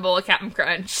 eating a bowl of Captain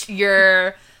Crunch,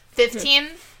 you're 15,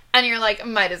 and you're like,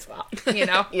 might as well, you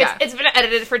know? Yeah. It's been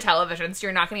edited for television, so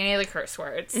you're not getting any of the curse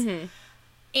words. And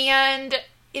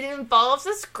it involves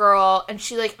this girl, and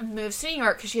she, like, moves to New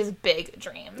York because she has big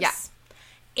dreams. Yeah.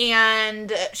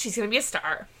 And she's going to be a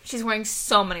star. She's wearing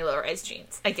so many low-rise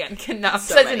jeans. Again, cannot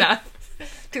So says many. enough.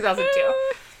 2002.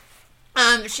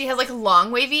 She has, like,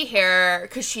 long wavy hair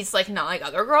because she's, like, not like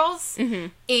other girls. And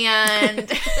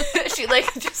she,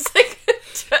 like, just, like,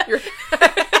 she,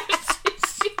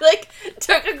 like,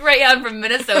 took a Greyhound from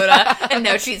Minnesota, and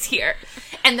now she's here.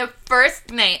 And the first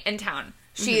night in town,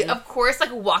 she, of course,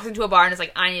 like, walks into a bar and is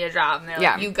like, I need a job. And they're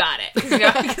like, you got it.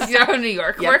 Because you know how New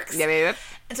York works. Yeah.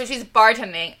 And so she's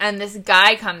bartending, and this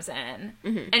guy comes in,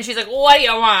 and she's like, what do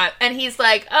you want? And he's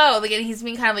like, oh, like, and he's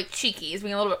being kind of, like, cheeky. He's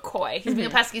being a little bit coy. He's being a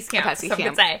pesky scamp, some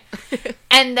would say.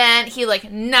 And then he,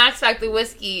 like, knocks back the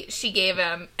whiskey she gave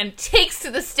him and takes to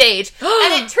the stage.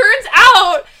 And it turns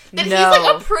out that he's,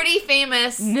 like, a pretty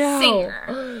famous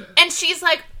singer. And she's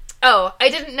like, oh, I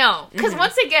didn't know. Because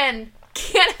once again,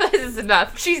 can't emphasize this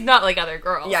enough. She's not like other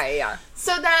girls. Yeah.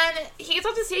 So then he gets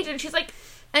off the stage, and she's like,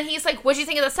 and he's like, what'd you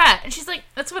think of the set? And she's like,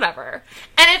 that's whatever.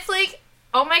 And it's like,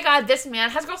 oh my god, this man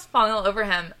has girls falling all over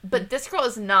him, but this girl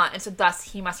is not, and so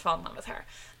thus he must fall in love with her.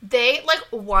 They, like,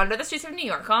 wander the streets of New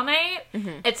York all night.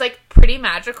 It's, like, pretty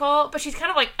magical, but she's kind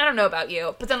of like, I don't know about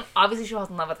you. But then, obviously, she falls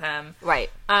in love with him. Right.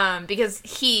 Because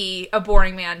he, a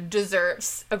boring man,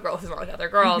 deserves a girl who's more like other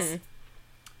girls.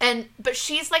 But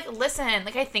she's like, listen,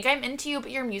 like, I think I'm into you,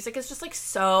 but your music is just, like,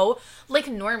 so, like,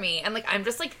 normie. And, like, I'm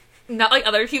just, like, not like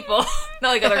other people, not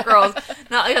like other girls,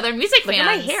 not like other music fans. Look at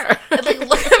my hair. Like,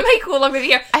 look at my cool long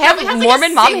wavy hair. I have Like,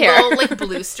 Mormon mom hair. like,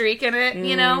 blue streak in it,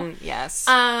 you know? Yes.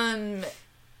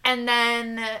 And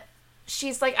then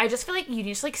she's like, I just feel like you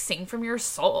need to, like, sing from your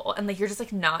soul, and, like, you're just,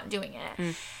 like, not doing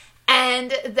it.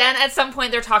 And then at some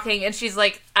point they're talking, and she's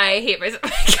like, I hate myself.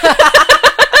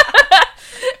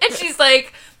 And she's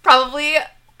like, probably,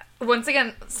 once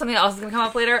again, something else is going to come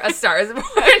up later, A Star is Born.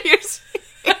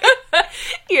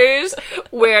 Here's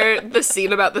where the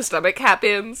scene about the stomach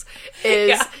happens,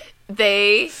 is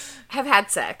they have had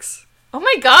sex. Oh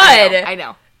my god. I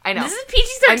know. This is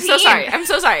PG-13. I'm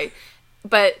so sorry.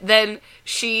 But then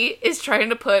she is trying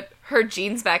to put her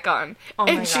jeans back on,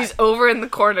 and she's over in the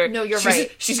corner. No, you're she's,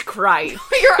 right. She's crying.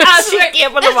 You're absolutely right. She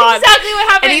can't put them on. That's exactly what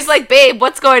happened. And he's like, babe,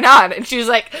 what's going on? And she's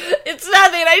like, it's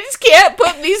nothing. I just can't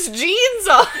put these jeans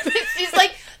on. She's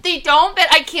like, they don't, but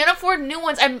I can't afford new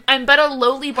ones. I'm but a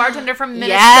lowly bartender from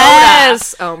Minnesota.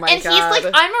 Yes. Oh my god. And he's like,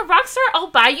 I'm a rock star.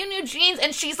 I'll buy you new jeans.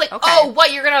 And she's like, Okay. oh,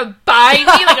 what? You're gonna buy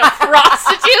me like a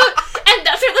prostitute? And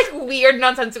that's her like weird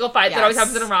nonsensical fight that always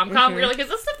happens in a rom-com. Where you're like, is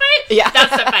this the fight? Yeah.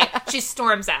 That's the fight. She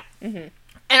storms out. And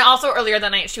also earlier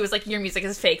that night, she was like, your music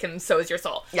is fake and so is your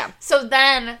soul. Yeah. So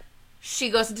then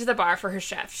she goes into the bar for her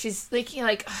shift. She's like,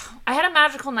 I had a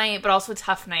magical night, but also a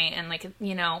tough night. And like,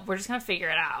 you know, we're just gonna figure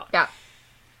it out. Yeah.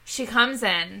 She comes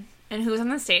in, and who's on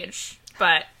the stage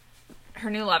but her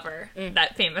new lover,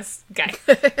 that famous guy.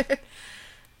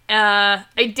 I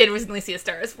did recently see A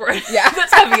Star is Born. Yeah.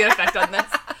 That's having an effect on this.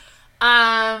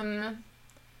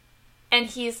 And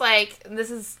he's like,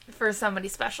 this is for somebody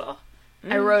special.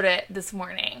 I wrote it this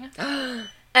morning. And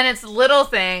it's little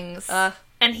things.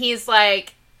 And he's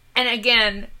like, and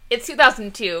again, it's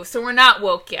 2002, so we're not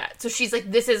woke yet. So she's like,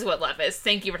 this is what love is.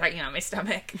 Thank you for talking about my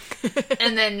stomach.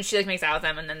 And then she like makes out with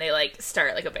him, and then they like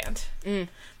start like a band.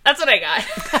 That's what I got.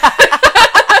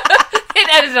 It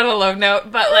ended on a low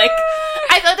note, but like,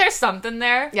 I thought there's something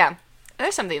there. Yeah.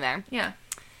 There's something there. Yeah.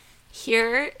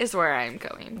 Here is where I'm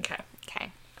going.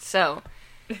 Okay. So,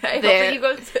 I hope that you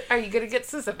go. Are you going to get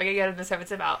specific again in this time?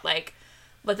 It's about like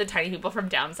the tiny people from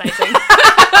Downsizing.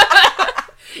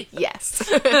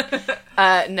 Yes.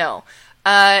 No.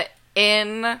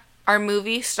 In our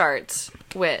movie starts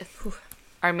with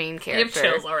our main You have character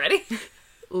chills already.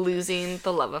 losing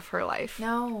the love of her life.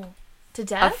 No. To A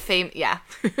death? yeah.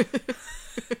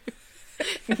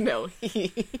 No,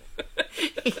 he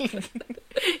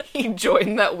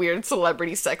joined that weird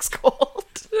celebrity sex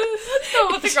cult. No,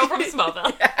 with the girl from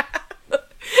Smallville.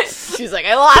 She's like,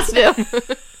 I lost him.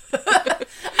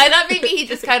 I thought maybe he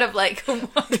just kind of like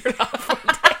wandered off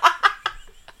one day.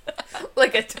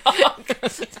 Like a dog.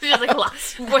 Just like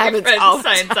lost Happens boyfriend all the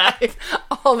signs up. time.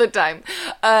 All the time.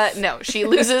 No, she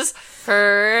loses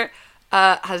her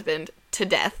husband to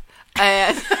death.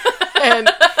 And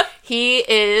he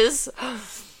is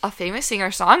a famous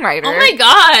singer-songwriter. Oh my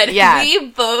god! Yeah. We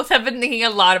both have been thinking a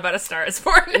lot about A Star is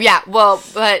Born. Yeah, well,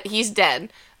 but he's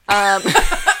dead.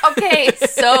 Okay,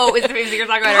 so is the baby you're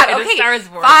talking about her in A Star Is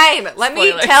Born? Fine. Let me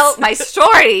Spoilers. tell my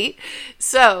story.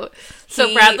 So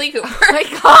Bradley Cooper. Oh my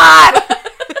God.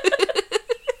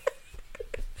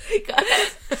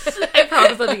 I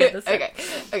promise let me get this. Okay.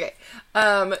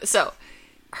 So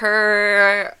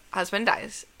her husband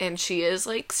dies, and she is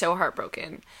like so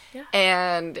heartbroken. Yeah.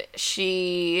 And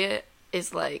she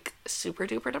is like super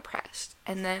duper depressed.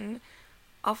 And then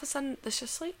all of a sudden, this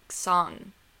just like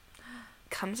song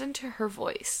comes into her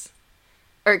voice,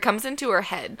 or it comes into her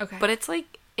head. Okay. But it's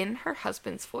like in her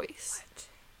husband's voice. What?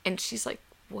 And she's like,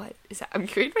 "What is that?" I'm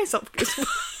creating myself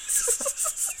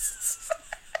goosebumps.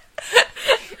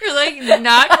 You're like,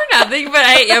 not for nothing, but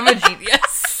I am a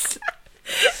genius.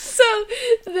 So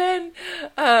then,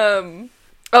 oh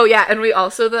yeah, and we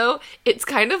also, though, it's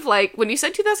kind of like, when you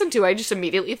said 2002, I just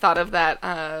immediately thought of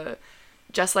that,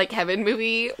 Just Like Heaven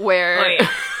movie, where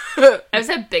I was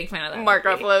a big fan of that Mark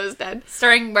movie. Ruffalo is dead.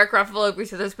 Starring Mark Ruffalo,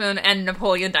 Reese Witherspoon, and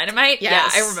Napoleon Dynamite.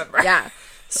 Yes. Yeah, I remember. Yeah.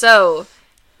 So,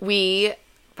 we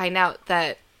find out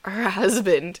that her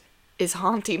husband is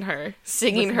haunting her,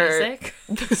 singing With her music?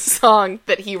 the song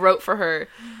that he wrote for her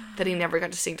that he never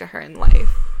got to sing to her in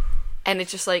life. And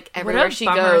it's just like, everywhere she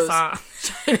bummer goes, song.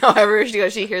 I know, everywhere she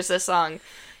goes, she hears this song,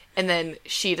 and then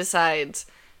she decides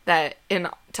that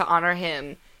to honor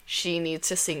him, she needs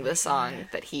to sing the song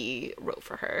that he wrote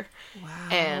for her. Wow.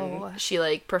 And she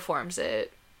like performs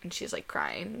it, and she's like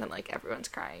crying, and then like everyone's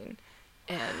crying,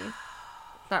 and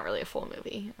it's not really a full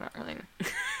movie. Not really.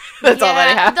 That's all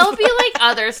that I have. There'll be like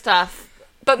other stuff.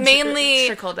 But mainly,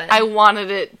 trickled in. I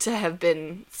wanted it to have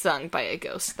been sung by a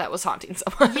ghost that was haunting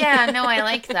someone. Yeah, no, I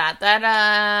like that.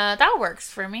 That works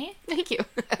for me. Thank you.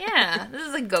 Yeah, this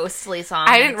is a ghostly song.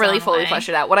 I didn't really fully flesh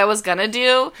it out. What I was gonna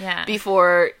do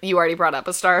before you already brought up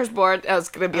A Star Is Born, I was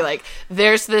gonna be like,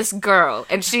 there's this girl,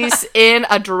 and she's in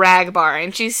a drag bar,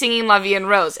 and she's singing La Vie en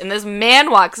Rose, and this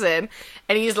man walks in,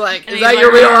 and he's like, is that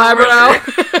your real eyebrow?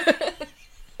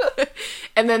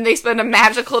 And then they spend a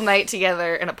magical night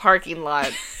together in a parking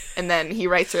lot, and then he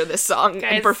writes her this song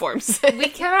and performs it. We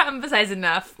cannot emphasize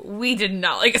enough, we did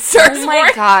not like A Star Is Born. Oh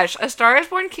my gosh, A Star Is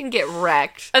Born can get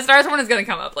wrecked. A Star Is Born is going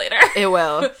to come up later. It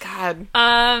will. God.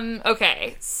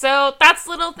 Okay, so that's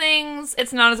Little Things.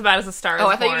 It's not as bad as A Star Is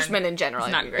Born. Oh, I thought you just meant in general.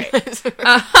 It's not great.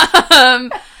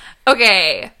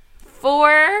 Okay,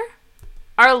 for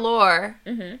our lore,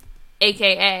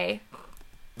 aka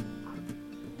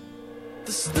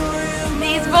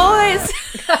these boys.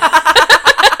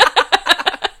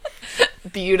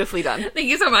 Beautifully done. Thank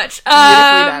you so much. Beautifully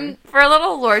done. For a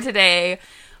little lore today,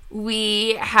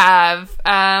 we have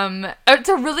it's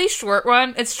a really short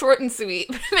one. It's short and sweet,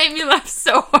 but it made me laugh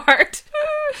so hard.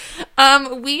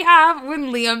 We have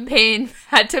when Liam Payne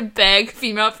had to beg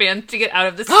female fans to get out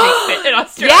of the snake pit in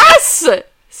Australia. Yes!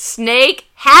 Snake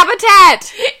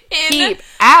habitat! Keep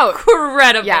out.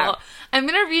 Incredible. Yeah. I'm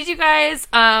going to read you guys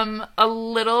a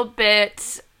little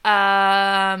bit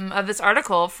of this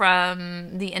article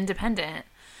from The Independent.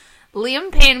 Liam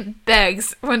Payne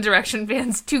begs One Direction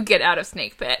fans to get out of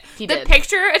Snake Pit. He the did.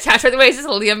 picture attached right away is just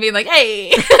Liam being like,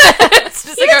 hey. It's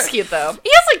just He like is cute, though. He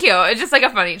is like cute. It's just like a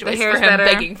funny choice Hair's for him better.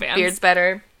 begging fans. Beard's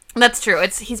better. That's true.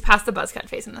 He's past the buzz cut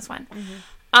phase in this one.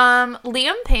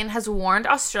 Liam Payne has warned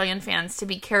Australian fans to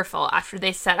be careful after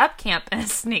they set up camp in a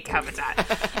snake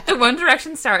habitat. The One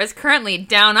Direction star is currently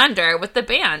down under with the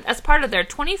band as part of their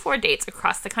 24 dates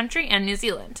across the country and New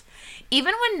Zealand.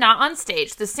 Even when not on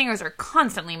stage, the singers are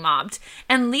constantly mobbed,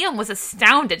 and Liam was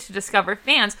astounded to discover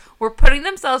fans were putting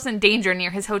themselves in danger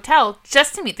near his hotel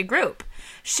just to meet the group.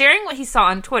 Sharing what he saw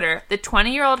on Twitter, the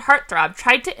 20-year-old heartthrob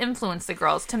tried to influence the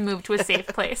girls to move to a safe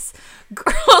place.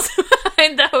 Girls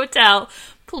behind the hotel,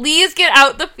 please get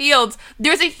out the fields.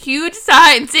 There's a huge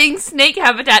sign saying snake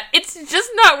habitat. It's just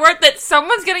not worth it.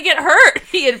 Someone's gonna get hurt,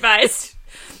 he advised.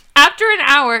 After an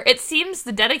hour, it seems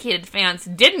the dedicated fans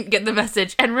didn't get the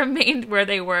message and remained where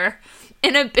they were.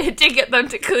 In a bid to get them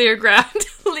to clear ground,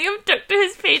 Liam took to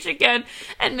his page again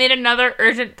and made another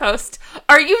urgent post.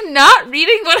 Are you not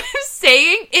reading what I'm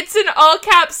saying? It's in all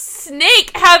caps,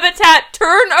 snake habitat,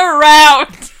 turn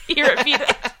around. He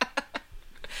repeated.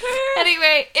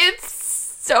 Anyway, it's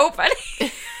so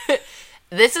funny.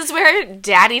 This is where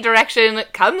daddy direction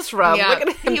comes from. Yeah, Look at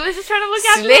him. he was just trying to look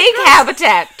after Snake his girls.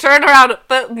 habitat. Turn around.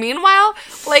 But meanwhile,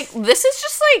 like, this is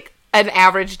just like an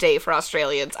average day for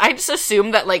Australians. I just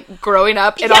assume that, like, growing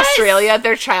up in Yes! Australia,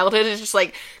 their childhood is just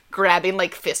like grabbing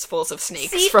like fistfuls of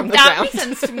snakes from the that ground. makes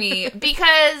sense to me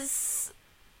because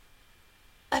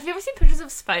have you ever seen pictures of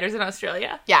spiders in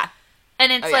Australia? Yeah.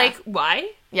 And it's Oh, yeah. like,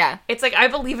 why? Yeah. It's like I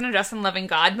believe in a just and loving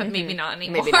God, but maybe not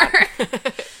anymore. Maybe not.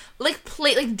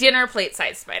 like dinner plate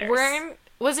sized spiders. We're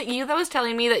Was it you that was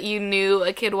telling me that you knew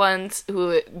a kid once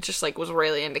who just, like, was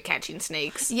really into catching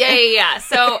snakes? Yeah.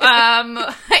 So,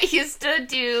 I used to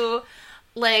do,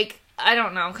 like, I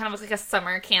don't know, kind of like a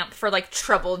summer camp for, like,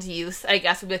 troubled youth, I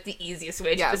guess would be, like, the easiest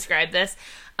way to describe this.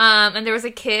 And there was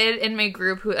a kid in my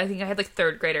group who, I think I had, like,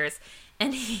 third graders,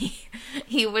 and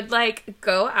he would, like,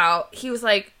 go out. He was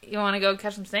like, you want to go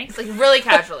catch some snakes? Like, really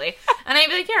casually. And I'd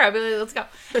be like, yeah. I'd be like, let's go.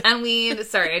 And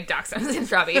sorry, I doxed him. His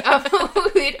name's Robbie.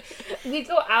 We'd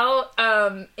go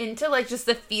out into, like, just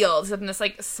the fields in this,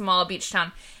 like, small beach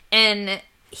town. And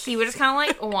he would just kind of,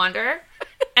 like, wander.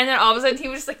 And then all of a sudden, he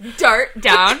would just, like, dart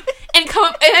down and come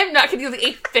up. And I'm not going to do, like,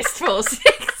 a fistful of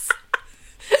snakes.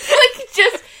 Like,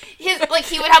 just...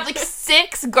 he would have, like,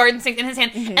 6 garden snakes in his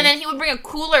hand, and then he would bring a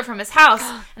cooler from his house,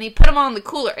 and he'd put them all in the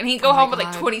cooler, and he'd go home with,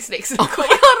 like, 20 snakes in the cooler.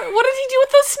 What did he do with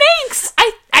those snakes?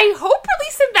 I hope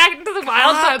release him back into the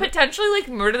wild, but potentially, like,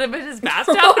 murder them in his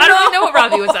bathtub. I don't really know what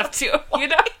Robbie was up to, you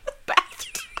know?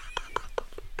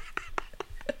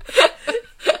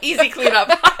 Easy cleanup,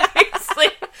 obviously.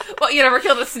 What, you never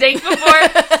killed a snake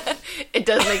before? It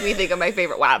does make me think of my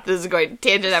favorite... Wow, this is going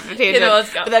tangent after tangent. You know,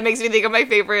 let's go. But that makes me think of my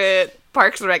favorite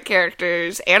Parks and Rec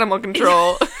characters, Animal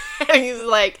Control. And he's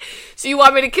like, so you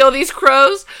want me to kill these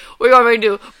crows? What do you want me to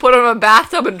do? Put them in a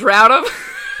bathtub and drown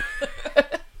them?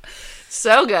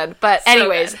 So good. But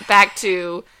anyways, back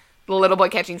to the little boy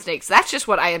catching snakes. That's just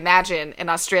what I imagine an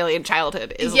Australian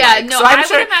childhood is like. No, so I'm I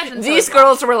sure would imagine these so as well.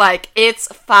 girls were like, it's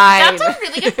fine. That's a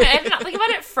really good point. I did not think about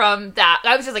it from that.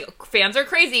 I was just like, fans are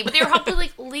crazy. But they were probably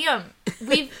like, Liam,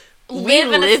 we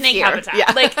live in a snake here. habitat.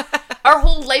 Yeah. Like, our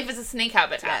whole life is a snake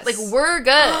habitat. Yes. Like, we're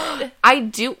good. I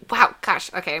do. Wow,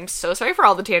 gosh. Okay, I'm so sorry for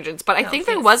all the tangents, but I think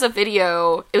there was a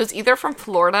video. It was either from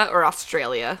Florida or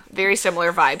Australia. Very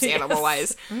similar vibes,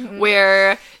 animal-wise,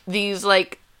 where these,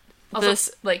 like, Also,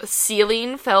 this like-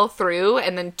 ceiling fell through,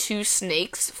 and then 2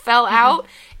 snakes fell out,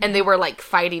 and they were, like,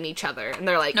 fighting each other. And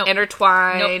they're, like,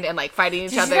 intertwined and, like, fighting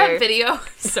each Did other. you see that video? I'm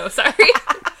so sorry.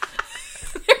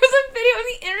 There was a video on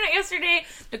the internet yesterday.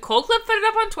 Nicole Cliff put it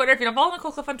up on Twitter. If you don't follow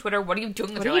Nicole Cliff on Twitter, what are you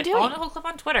doing with your life? Follow Nicole Cliff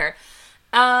on Twitter.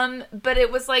 But it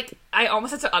was like, I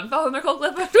almost had to unfollow Nicole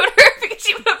Cliff on Twitter because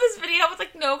she put up this video with,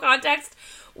 like, no context,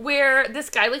 where this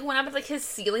guy, like, went up at, like, his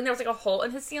ceiling. There was, like, a hole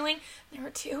in his ceiling. There were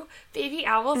 2 baby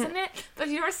owls in it. But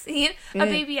have you ever seen a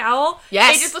baby owl?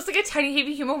 Yes. It just looks like a tiny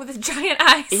baby human with his giant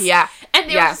eyes. Yeah. And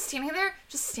they were just standing there,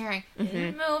 just staring. They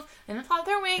didn't move. They didn't flap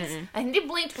their wings. I think they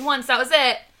blinked once. That was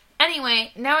it.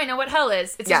 Anyway, now I know what hell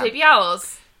is. It's just baby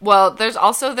owls. Well, there's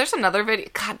another video.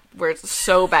 God, we're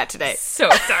so bad today. So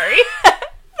sorry.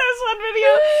 There's one video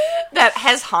that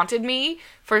has haunted me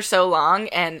for so long,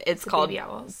 and it's called Baby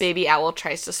Owls. Baby Owl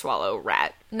Tries to Swallow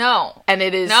Rat. No. And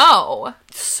it is No.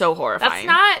 so horrifying.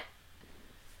 That's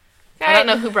not... I don't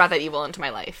know who brought that evil into my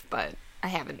life, but I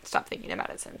haven't stopped thinking about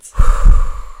it since.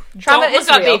 Don't look is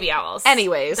up real. baby owls.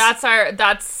 Anyways.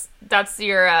 That's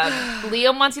your,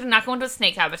 Liam wants you to not go into a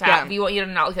snake habitat. Yeah. We want you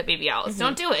to not look at baby owls.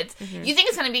 Don't do it. You think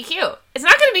it's going to be cute. It's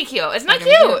not going to be cute. It's not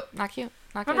cute. Not cute.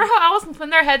 Not Remember good. how owls can spin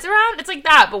their heads around? It's like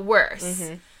that, but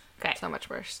worse. Okay. So much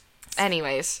worse.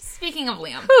 Anyways. Speaking of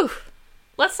Liam, Whew.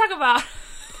 let's talk about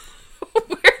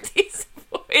where these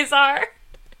boys are.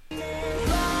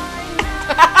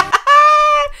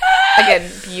 Again,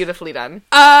 beautifully done.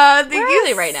 Thank Where you are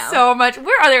they right now? so much.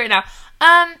 Where are they right now?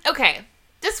 Okay.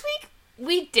 This week,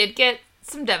 we did get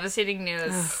some devastating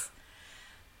news.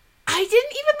 I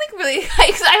didn't even, like, really,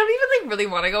 like, I don't even, like, really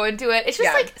want to go into it. It's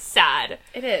just, like, sad.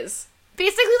 It is.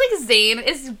 Basically, like, Zayn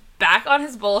is back on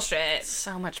his bullshit.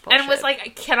 So much bullshit. And was like, I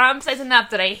cannot emphasize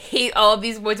enough that I hate all of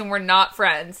these boys and we're not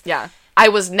friends. Yeah. I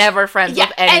was never friends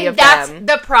with any of that's them.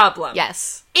 the problem.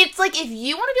 Yes. It's like, if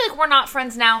you want to be like, we're not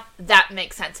friends now, that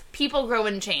makes sense. People grow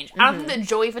and change. I don't think that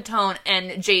Joey Fatone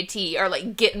and JT are,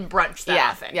 like, getting brunch that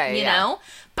often. You know?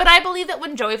 But I believe that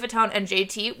when Joey Fatone and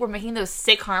JT were making those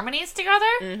sick harmonies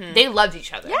together, they loved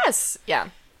each other. Yes. Yeah.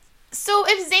 So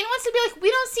if Zayn wants to be like, we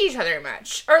don't see each other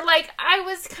much, or like, I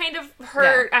was kind of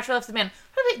hurt after I left the band,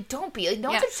 like, don't be. Like, no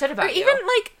one said shit about or you.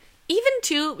 even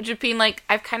too, just being like,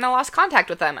 I've kind of lost contact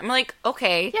with them. I'm like,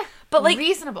 okay. Yeah. But, like,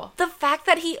 reasonable. the fact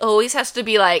that he always has to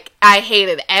be like, I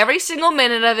hated every single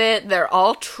minute of it. They're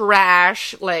all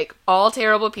trash. Like, all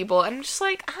terrible people. I'm just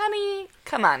like, honey,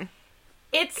 come on.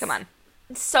 Come on.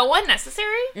 So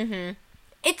unnecessary.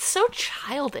 It's so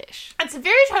childish. It's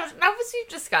very childish. Now, as we've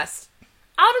discussed,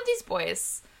 out of these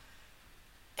boys,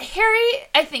 Harry,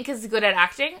 I think, is good at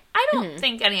acting. I don't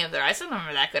think any of the rest of them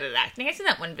are that good at acting. I've seen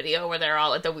that one video where they're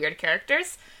all like the weird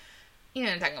characters. You know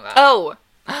what I'm talking about. Oh.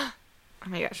 Oh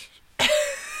my gosh.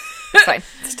 It's fine.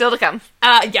 Still to come.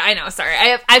 Yeah, I know. Sorry,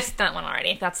 I've seen that one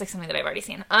already. That's like something that I've already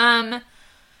seen.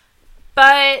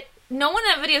 But no one in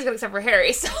that video is good except for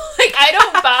Harry, so, like, I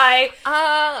don't buy...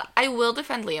 I will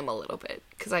defend Liam a little bit,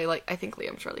 because I think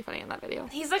Liam's really funny in that video.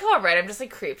 He's, like, alright. I'm just,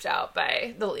 like, creeped out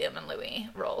by the Liam and Louis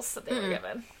roles that they were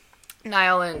given.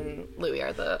 Niall and Louis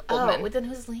are the old men. Then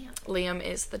who's Liam? Liam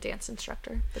is the dance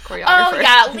instructor, the choreographer. Oh,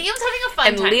 yeah. Liam's having a fun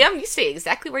And time. Liam, you stay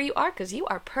exactly where you are, because you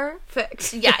are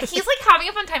perfect. Yeah, he's, like, having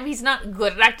a fun time. He's not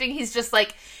good at acting. He's just,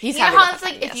 like... He's you know having a how fun it's,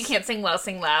 like, time, if yes. you can't sing well,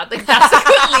 sing loud? Like, that's, like,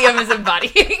 what Liam is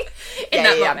embodying in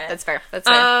that moment. That's fair. That's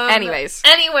fair. Anyways.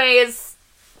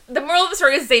 The moral of the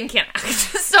story is Zayn can't act.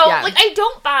 So, Yeah. like, I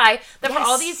don't buy that for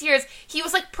all Yes. these years, he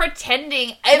was, like,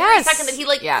 pretending every Yes. second that he,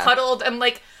 like, Yeah. cuddled and,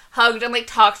 like, hugged and, like,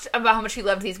 talked about how much he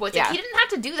loved these boys. Yeah. Like, he didn't have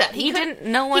to do that. He didn't.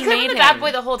 No one He could have made been him. a bad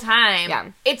boy the whole time. Yeah.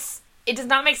 It does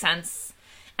not make sense.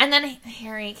 And then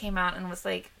Harry came out and was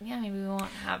like, yeah, maybe we won't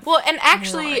have... Well, and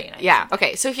actually, yeah,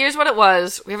 okay, so here's what it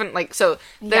was. We haven't, like, so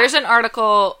there's an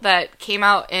article that came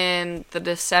out in the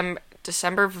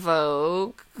December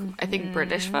Vogue, I think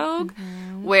British Vogue,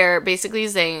 where basically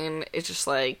Zayn is just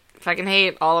like, fucking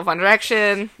hate all of One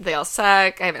Direction, they all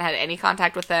suck, I haven't had any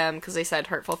contact with them because they said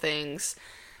hurtful things,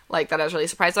 like, that I was really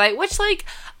surprised by, which, like,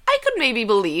 I could maybe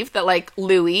believe that, like,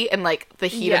 Louis, in, like, the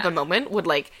heat of the moment, would,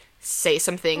 like, say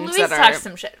some things Louis that are... talked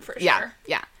some shit, for sure.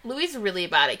 Yeah. Louis is really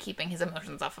bad at keeping his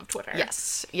emotions off of Twitter.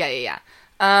 Yes. Yeah.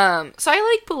 So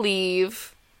I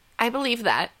believe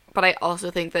that, but I also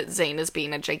think that Zayn is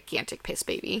being a gigantic piss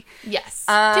baby. Yes.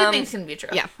 Two things can be true.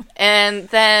 Yeah. And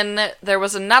then there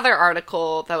was another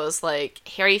article that was like,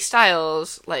 Harry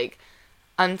Styles, like,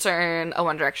 uncertain a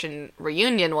One Direction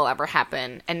reunion will ever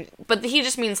happen. But he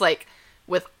just means, like,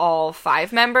 with all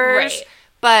 5 members. Right.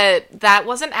 But that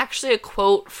wasn't actually a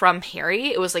quote from Harry.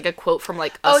 It was, like, a quote from,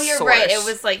 like, a you're source. right. It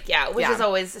was, like, which Yeah. is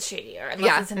always shadier. Unless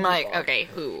Yeah, it's I'm in like, Google. okay,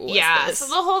 who was Yeah, this? so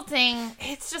the whole thing,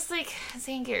 it's just like,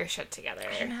 Zayn, get your shit together.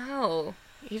 No.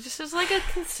 He just is like a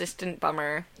consistent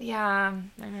bummer. Yeah.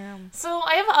 I know. So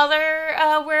I have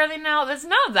other Where Are They Now? That's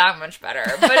not that much better,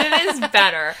 but it is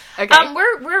better. Okay.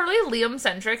 We're really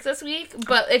Liam-centric this week,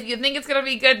 but if you think it's gonna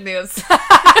be good news,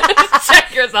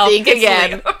 check yourself. Think It's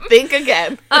again. Liam. Think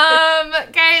again.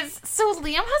 Guys, so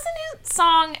Liam has a new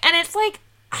song, and it's like,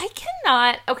 I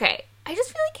just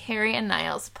feel like Harry and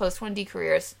Niall's post-1D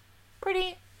careers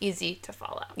pretty easy to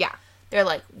follow. Yeah. They're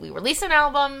like, we released an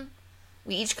album,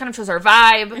 we each kind of chose our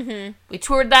vibe, we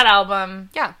toured that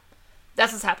album, Yeah.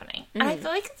 that's what's happening. And I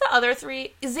feel like the other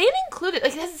 3, Zayn included,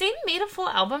 like, has Zayn made a full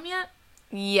album yet?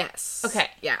 Yes. Okay.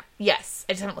 Yeah. Yes,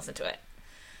 I just haven't listened to it.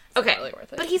 Okay, not really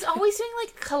worth it. but he's always doing,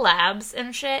 like, collabs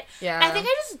and shit. Yeah. I think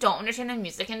I just don't understand the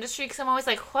music industry, because I'm always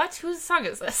like, what? Whose song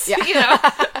is this? Yeah. You know?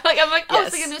 Like, I'm like, oh,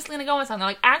 it's Yes. like a new Selena Gomez song. They're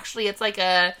like, actually, it's like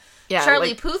a Yeah, Charlie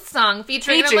like- Puth song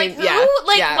featuring, and I'm like, who? yeah,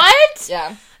 Like, yeah. what?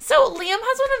 Yeah. So Liam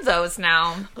has one of those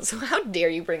now. So how dare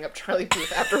you bring up Charlie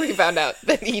Puth after we found out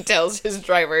that he tells his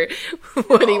driver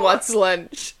when he wants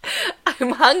lunch,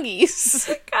 I'm hungies.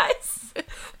 Guys,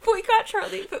 boycott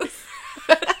Charlie Puth.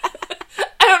 I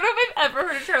don't know if I've ever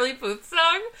heard a Charlie Puth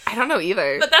song, I don't know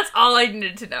either. but that's all I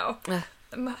needed to know. Ugh.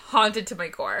 I'm haunted to my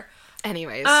core.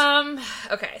 Anyways.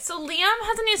 Okay, so Liam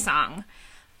has a new song.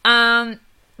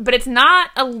 But it's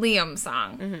not a Liam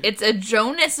song. It's a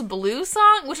Jonas Blue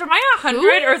song, which am I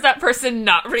 100 or is that person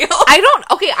not real?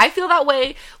 I feel that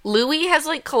way. Louis has,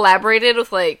 like, collaborated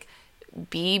with, like,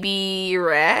 BB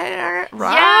Ra?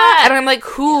 Yeah. And I'm like,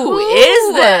 who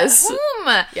is this? Whom?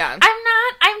 Yeah.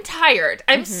 I'm tired.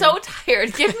 I'm so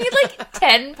tired. Give me like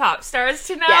 10 pop stars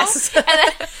to know. Yes. And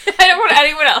then I don't want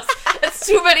anyone else. That's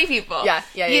too many people. Yeah.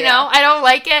 You know, I don't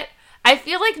like it. I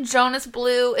feel like Jonas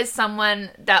Blue is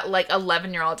someone that, like,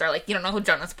 11-year-olds are like, you don't know who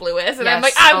Jonas Blue is? And I'm Yes.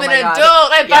 like, I'm Oh an my God.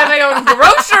 adult. I buy Yeah. my own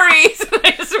groceries. And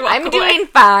I just walk I'm away. doing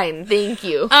fine. Thank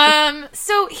you.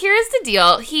 So here's the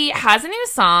deal. He has a new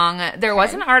song. There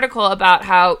was an article about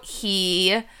how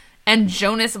he and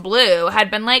Jonas Blue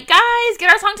had been like, guys,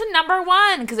 get our song to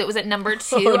 #1, because it was at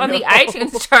 #2 on the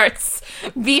iTunes charts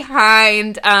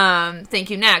behind Thank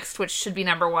You Next, which should be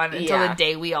 #1 until Yeah. the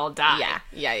day we all die.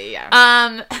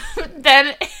 Yeah.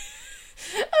 Then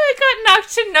I got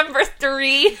knocked to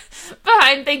 #3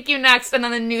 behind Thank You Next, and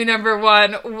then the new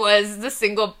 #1 was the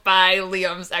single by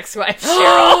Liam's ex-wife,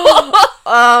 Cheryl.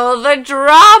 Oh, the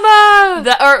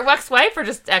drama! Or ex-wife or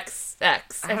just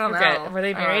ex-ex? I don't forget. know. Were they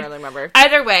I don't married? really remember.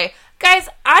 Either way, guys,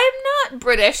 I'm not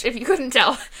British, if you couldn't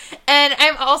tell. And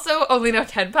I'm also only know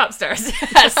 10 pop stars,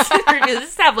 as previously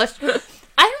established.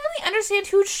 I don't really understand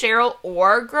who Cheryl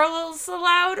or Girls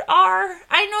Aloud are.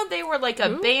 I know they were like a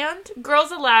band.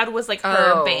 Girls Aloud was like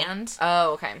her band.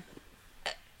 Oh, okay.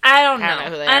 I don't know. I don't know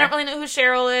who they I are. don't really know who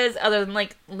Cheryl is, other than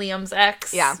like Liam's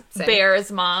ex. Yeah, same.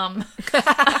 Bear's mom.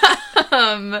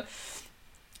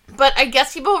 But I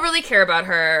guess people really care about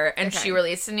her, and Okay. she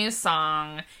released a new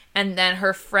song, and then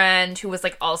her friend, who was,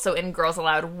 like, also in Girls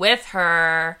Aloud with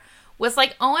her, was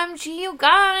like, OMG, you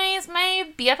guys, my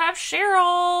BFF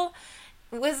Cheryl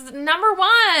was number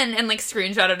one, and, like,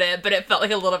 screenshotted it, but it felt,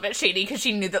 like, a little bit shady, because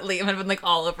she knew that Liam had been, like,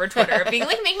 all over Twitter, being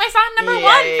like, make my song number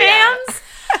one, fans!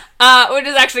 Which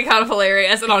is actually kind of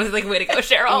hilarious, and honestly, like, way to go,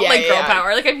 Cheryl. Yeah, like, girl yeah.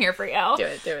 power, like, I'm here for you. Do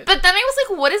it, do it. But then I was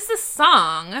like, what is this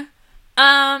song?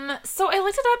 So I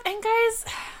looked it up, and guys,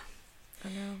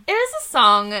 it is a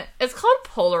song. It's called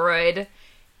Polaroid.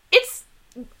 It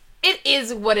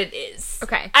is what it is.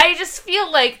 Okay. I just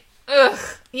feel like, ugh,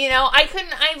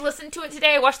 I listened to it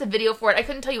today, I watched the video for it, I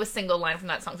couldn't tell you a single line from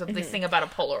that song, so they sing about a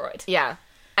Polaroid. Yeah.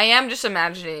 I am just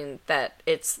imagining that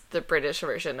it's the British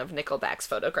version of Nickelback's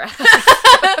Photograph.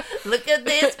 Look at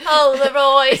this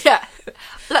Polaroid. Yeah.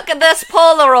 Look at this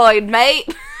Polaroid,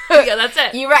 mate. Yeah, that's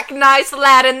it. You recognise the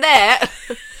lad in there?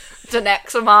 It's an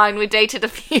ex of mine we dated a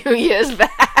few years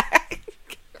back.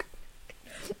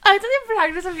 I think the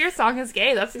protagonist of your song is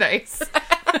gay. That's nice.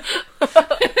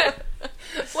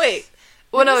 Wait.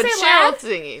 Well, no, you it's say Cheryl lad?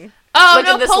 singing. Oh, Look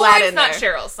no, at this lad Polaroid's in not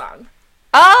there. Cheryl's song.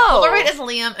 Oh. Polaroid is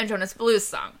Liam and Jonas Blue's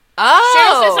song. Oh.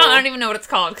 Cheryl's new song, I don't even know what it's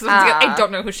called, because I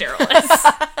don't know who Cheryl is.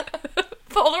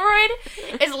 Polaroid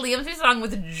is Liam's new song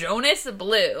with Jonas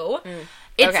Blue.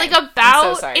 It's Okay. like about...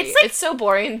 I'm so sorry. It's like... It's so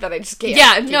boring that I just can't.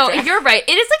 Yeah, keep no, track. you're right.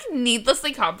 It is, like,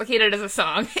 needlessly complicated as a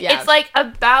song. Yeah. It's, like,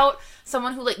 about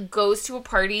someone who, like, goes to a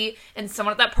party, and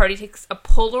someone at that party takes a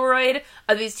Polaroid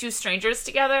of these two strangers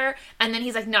together, and then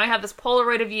he's like, now I have this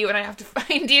Polaroid of you, and I have to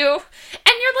find you.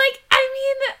 And you're like, I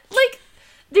mean, like,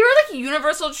 there are, like,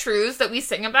 universal truths that we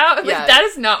sing about, and, like, Yeah. that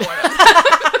is not one of them.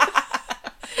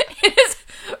 It is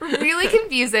really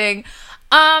confusing.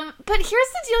 But here's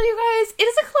the deal, you guys. It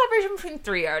is a collaboration between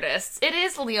three artists. It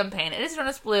is Liam Payne, it is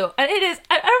Jonas Blue, and it is,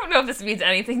 I don't know if this means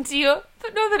anything to you,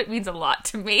 but know that it means a lot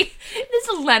to me. It is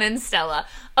Lennon Stella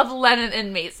of Lennon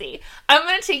and Maisie. I'm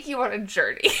gonna take you on a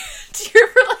journey. Do you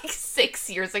remember, like, 6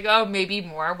 years ago, maybe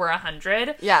more, we're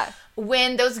 100? Yeah.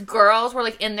 When those girls were,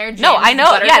 like, in their No, I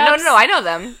know. Yeah, no, I know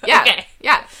them. Yeah. Okay.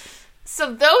 Yeah.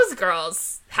 So those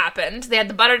girls happened. They had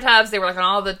the butter tubs. They were, like, on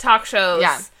all the talk shows.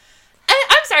 Yeah. And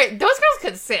I'm sorry, those girls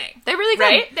could sing. They really could.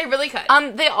 Right? They really could.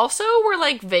 They also were,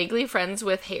 like, vaguely friends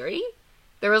with Harry.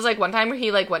 There was, like, one time where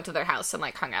he, like, went to their house and,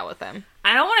 like, hung out with them.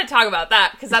 I don't want to talk about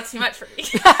that because that's too much for me.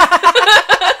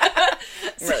 I'm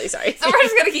really sorry. So we're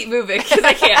just going to keep moving because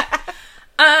I can't.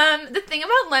 The thing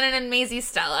about Lennon and Maisie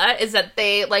Stella is that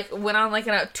they, like, went on, like,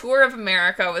 a tour of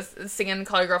America with singing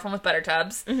Call Your Girlfriend with Butter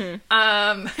Tubs. Mm-hmm.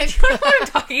 Do you know what I'm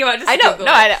talking about? Just I know. Google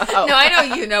No, it. I know. Oh. No, I know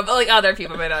you know, but, like, other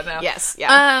people may not know. Yes,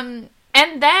 yeah.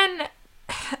 And then,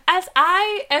 as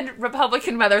I and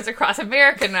Republican mothers across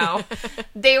America know,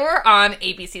 they were on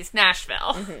ABC's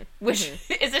Nashville, which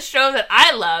is a show that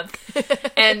I love,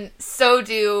 and so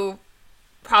do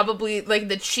probably, like,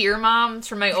 the cheer moms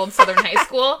from my old Southern high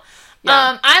school.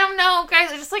 Yeah. I don't know,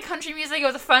 guys, I just like country music. It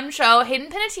was a fun show. Hayden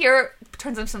Panettiere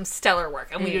turns in some stellar work,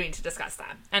 and we do need to discuss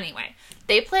that. Anyway,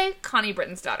 they play Connie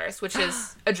Britton's daughters, which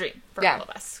is a dream for all of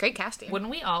us. Great casting.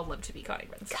 Wouldn't we all love to be Connie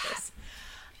Britton's daughters?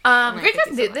 I Great think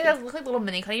casting. it's so They look like little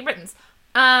mini Connie Brittons.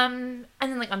 And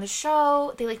then, like, on the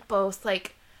show, they, like, both,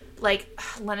 like,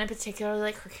 Lennon particularly,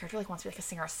 like, her character, like, wants to be, like, a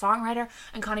singer or songwriter,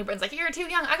 and Connie Britton's like, you're too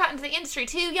young, I got into the industry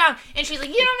too young, and she's like,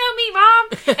 you don't know me, Mom,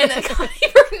 and then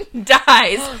Connie Britton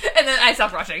dies, and then I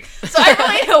stopped watching, so I don't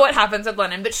really know what happens with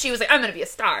Lennon, but she was like, I'm gonna be a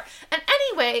star, and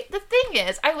anyway, the thing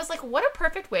is, I was like, what a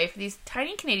perfect way for these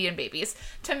tiny Canadian babies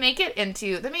to make it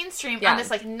into the mainstream on this,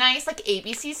 like, nice, like,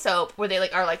 ABC soap, where they,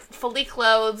 like, are, like, fully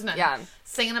clothed, and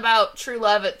singing about true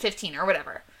love at 15, or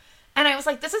whatever. And I was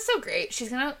like, this is so great. She's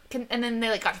gonna... And then they,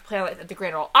 like, got to play, like, at the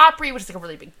Grand Ole Opry, which is, like, a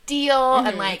really big deal. Mm-hmm.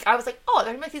 And, like, I was like, oh,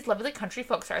 they're gonna make these lovely, like, country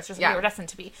folk stars, just like they were destined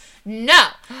to be. No!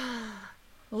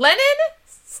 Lennon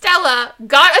Stella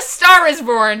got A Star Is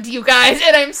Born, you guys,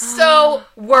 and I'm so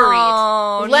worried.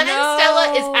 Oh, Lennon no.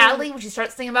 Stella is Allie when she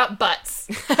starts singing about butts.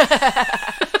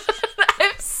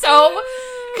 I'm so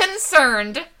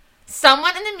concerned.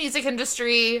 Someone in the music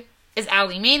industry is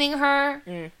Allie meaning her.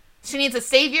 She needs a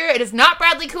savior. It is not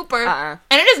Bradley Cooper. And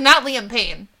it is not Liam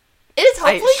Payne. It is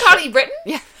hopefully Connie Britton.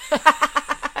 Yeah.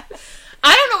 I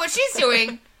don't know what she's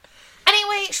doing.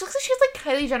 Anyway, she looks like she has, like,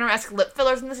 Kylie Jenner-esque lip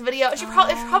fillers in this video. It's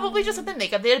probably just, like, the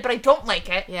makeup they did, but I don't like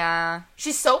it. Yeah.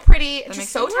 She's so pretty, and she's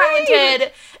makes so me worried.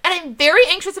 talented, and I'm very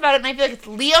anxious about it, and I feel like it's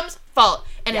Liam's fault.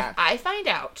 And Yeah. if I find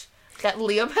out that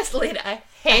Liam has laid a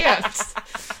hand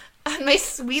on my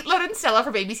sweet Lennon Stella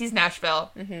for ABC's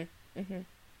Nashville...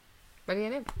 What do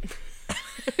you do?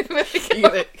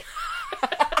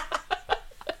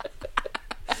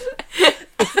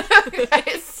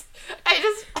 Guys, I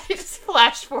just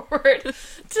flash forward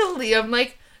to Liam,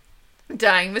 like,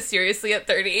 dying mysteriously at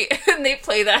 30, and they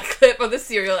play that clip on the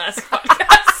Serial Ass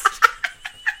podcast.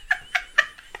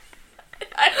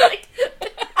 I'm like,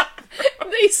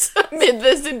 They submit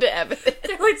this into evidence.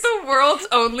 they're like the world's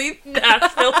only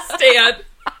Nashville stan.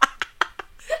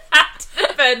 Have to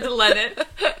defend Lennon.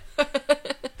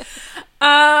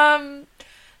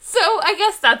 So I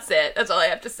guess that's it. That's all I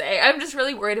have to say. I'm just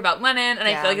really worried about Lennon, and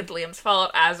I Yeah. feel like it's Liam's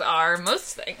fault, as are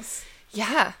most things.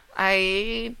 Yeah,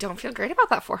 I don't feel great about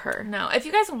that for her. No, if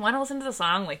you guys want to listen to the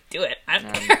song, like, do it. I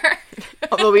don't care.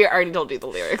 Although we already told you the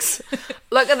lyrics.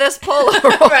 Look at this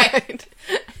Polaroid. Right.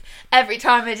 Every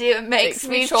time I do, it makes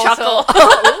me chuckle.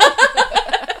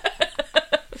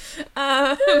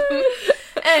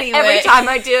 Anyway. Every time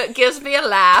I do it gives me a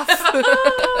laugh.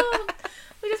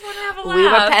 We just want to have a laugh. We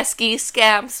were pesky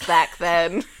scamps back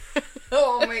then.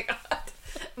 Oh my god.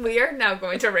 We are now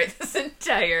going to rate this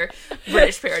entire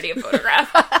British parody of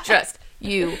Photograph. Just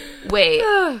you wait.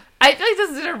 I feel like this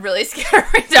has been a really scary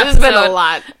episode. This has been a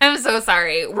lot. I'm so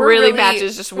sorry. We're Really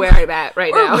matches just where I'm at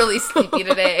right We're now. really sleepy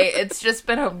today. It's just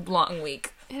been a long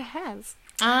week. It has.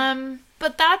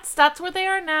 But that's where they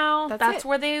are now. That's it.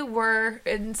 where they were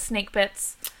in Snake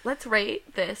Pits. Let's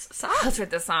rate this song. Let's rate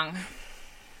this song.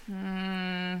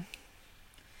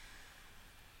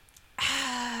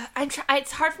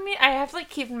 It's hard for me. I have to like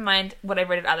keep in mind what I've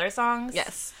rated other songs.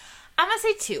 Yes. I'm gonna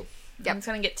say 2. Yep. I'm just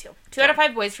gonna get 2. 2 out of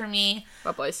 5 boys for me.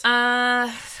 What boys?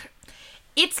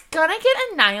 It's gonna get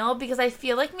a Niall because I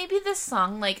feel like maybe this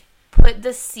song like put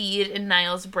the seed in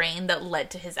Niall's brain that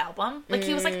led to his album. Like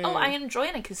he was like, oh, I enjoy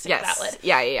an acoustic yes. ballad.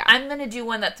 Yeah. I'm gonna do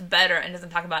one that's better and doesn't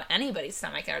talk about anybody's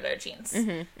stomach or their jeans.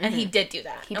 And he did do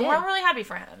that. He and did. we're really happy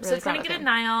for him. So Really it's gonna proud of get a him.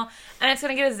 Niall and it's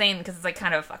gonna get a Zayn because it's like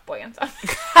kind of a fuckboy anthem.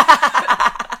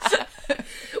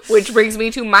 Which brings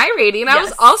me to my rating. I was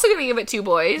Yes. also going to give it 2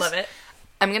 boys. Love it.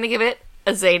 I'm going to give it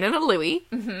a Zayn and a Louis.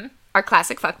 Mm-hmm. Our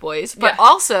classic fuckboys. But Yeah.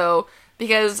 also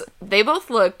because they both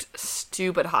looked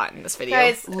stupid hot in this video.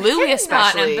 Guys, Louis I cannot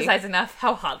especially. emphasize enough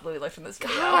how hot Louis looked in this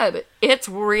video. God, it's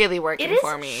really working It is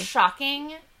for me.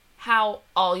 shocking how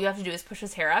all you have to do is push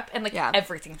his hair up and like Yeah.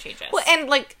 everything changes. Well, and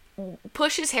like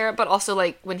push his hair up, but also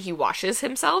like when he washes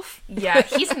himself, yeah,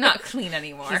 he's not clean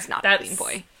anymore. he's not a clean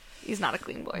boy. He's not a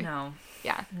clean boy. No.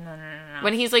 Yeah. No.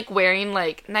 When he's like wearing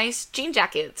like nice jean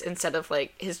jackets instead of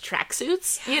like his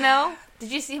tracksuits, you know?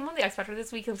 Did you see him on the X Factor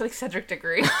this week? He looked like Cedric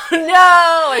Diggory. No,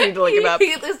 I need to look him up.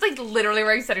 He was like literally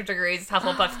wearing Cedric Diggory's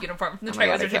Hufflepuff uniform from the Oh my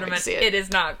God, I Triwizard can't wait to Tournament. see it. It is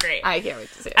not great. I can't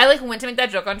wait to see it. I like went to make that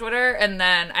joke on Twitter, and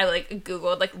then I like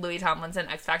Googled like Louis Tomlinson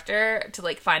X Factor to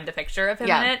like find a picture of him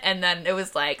Yeah. in it, and then it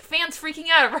was like fans freaking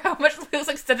out over how much Louis looks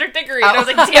like Cedric Diggory, and I was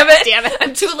like, damn it, Damn it.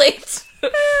 I'm too late.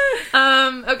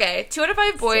 Okay, 2 out of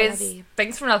 5 boys. Savvy.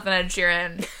 Thanks for nothing, Ed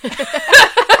Sheeran.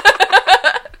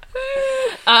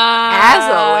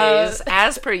 As always,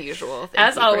 as per usual. Thank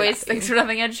As you for always, nothing. thanks for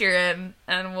nothing, Ed Sheeran,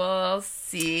 and we'll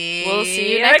see We'll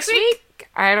see you next week.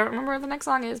 I don't remember what the next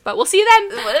song is, but we'll see you then.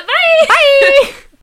 Bye. Bye.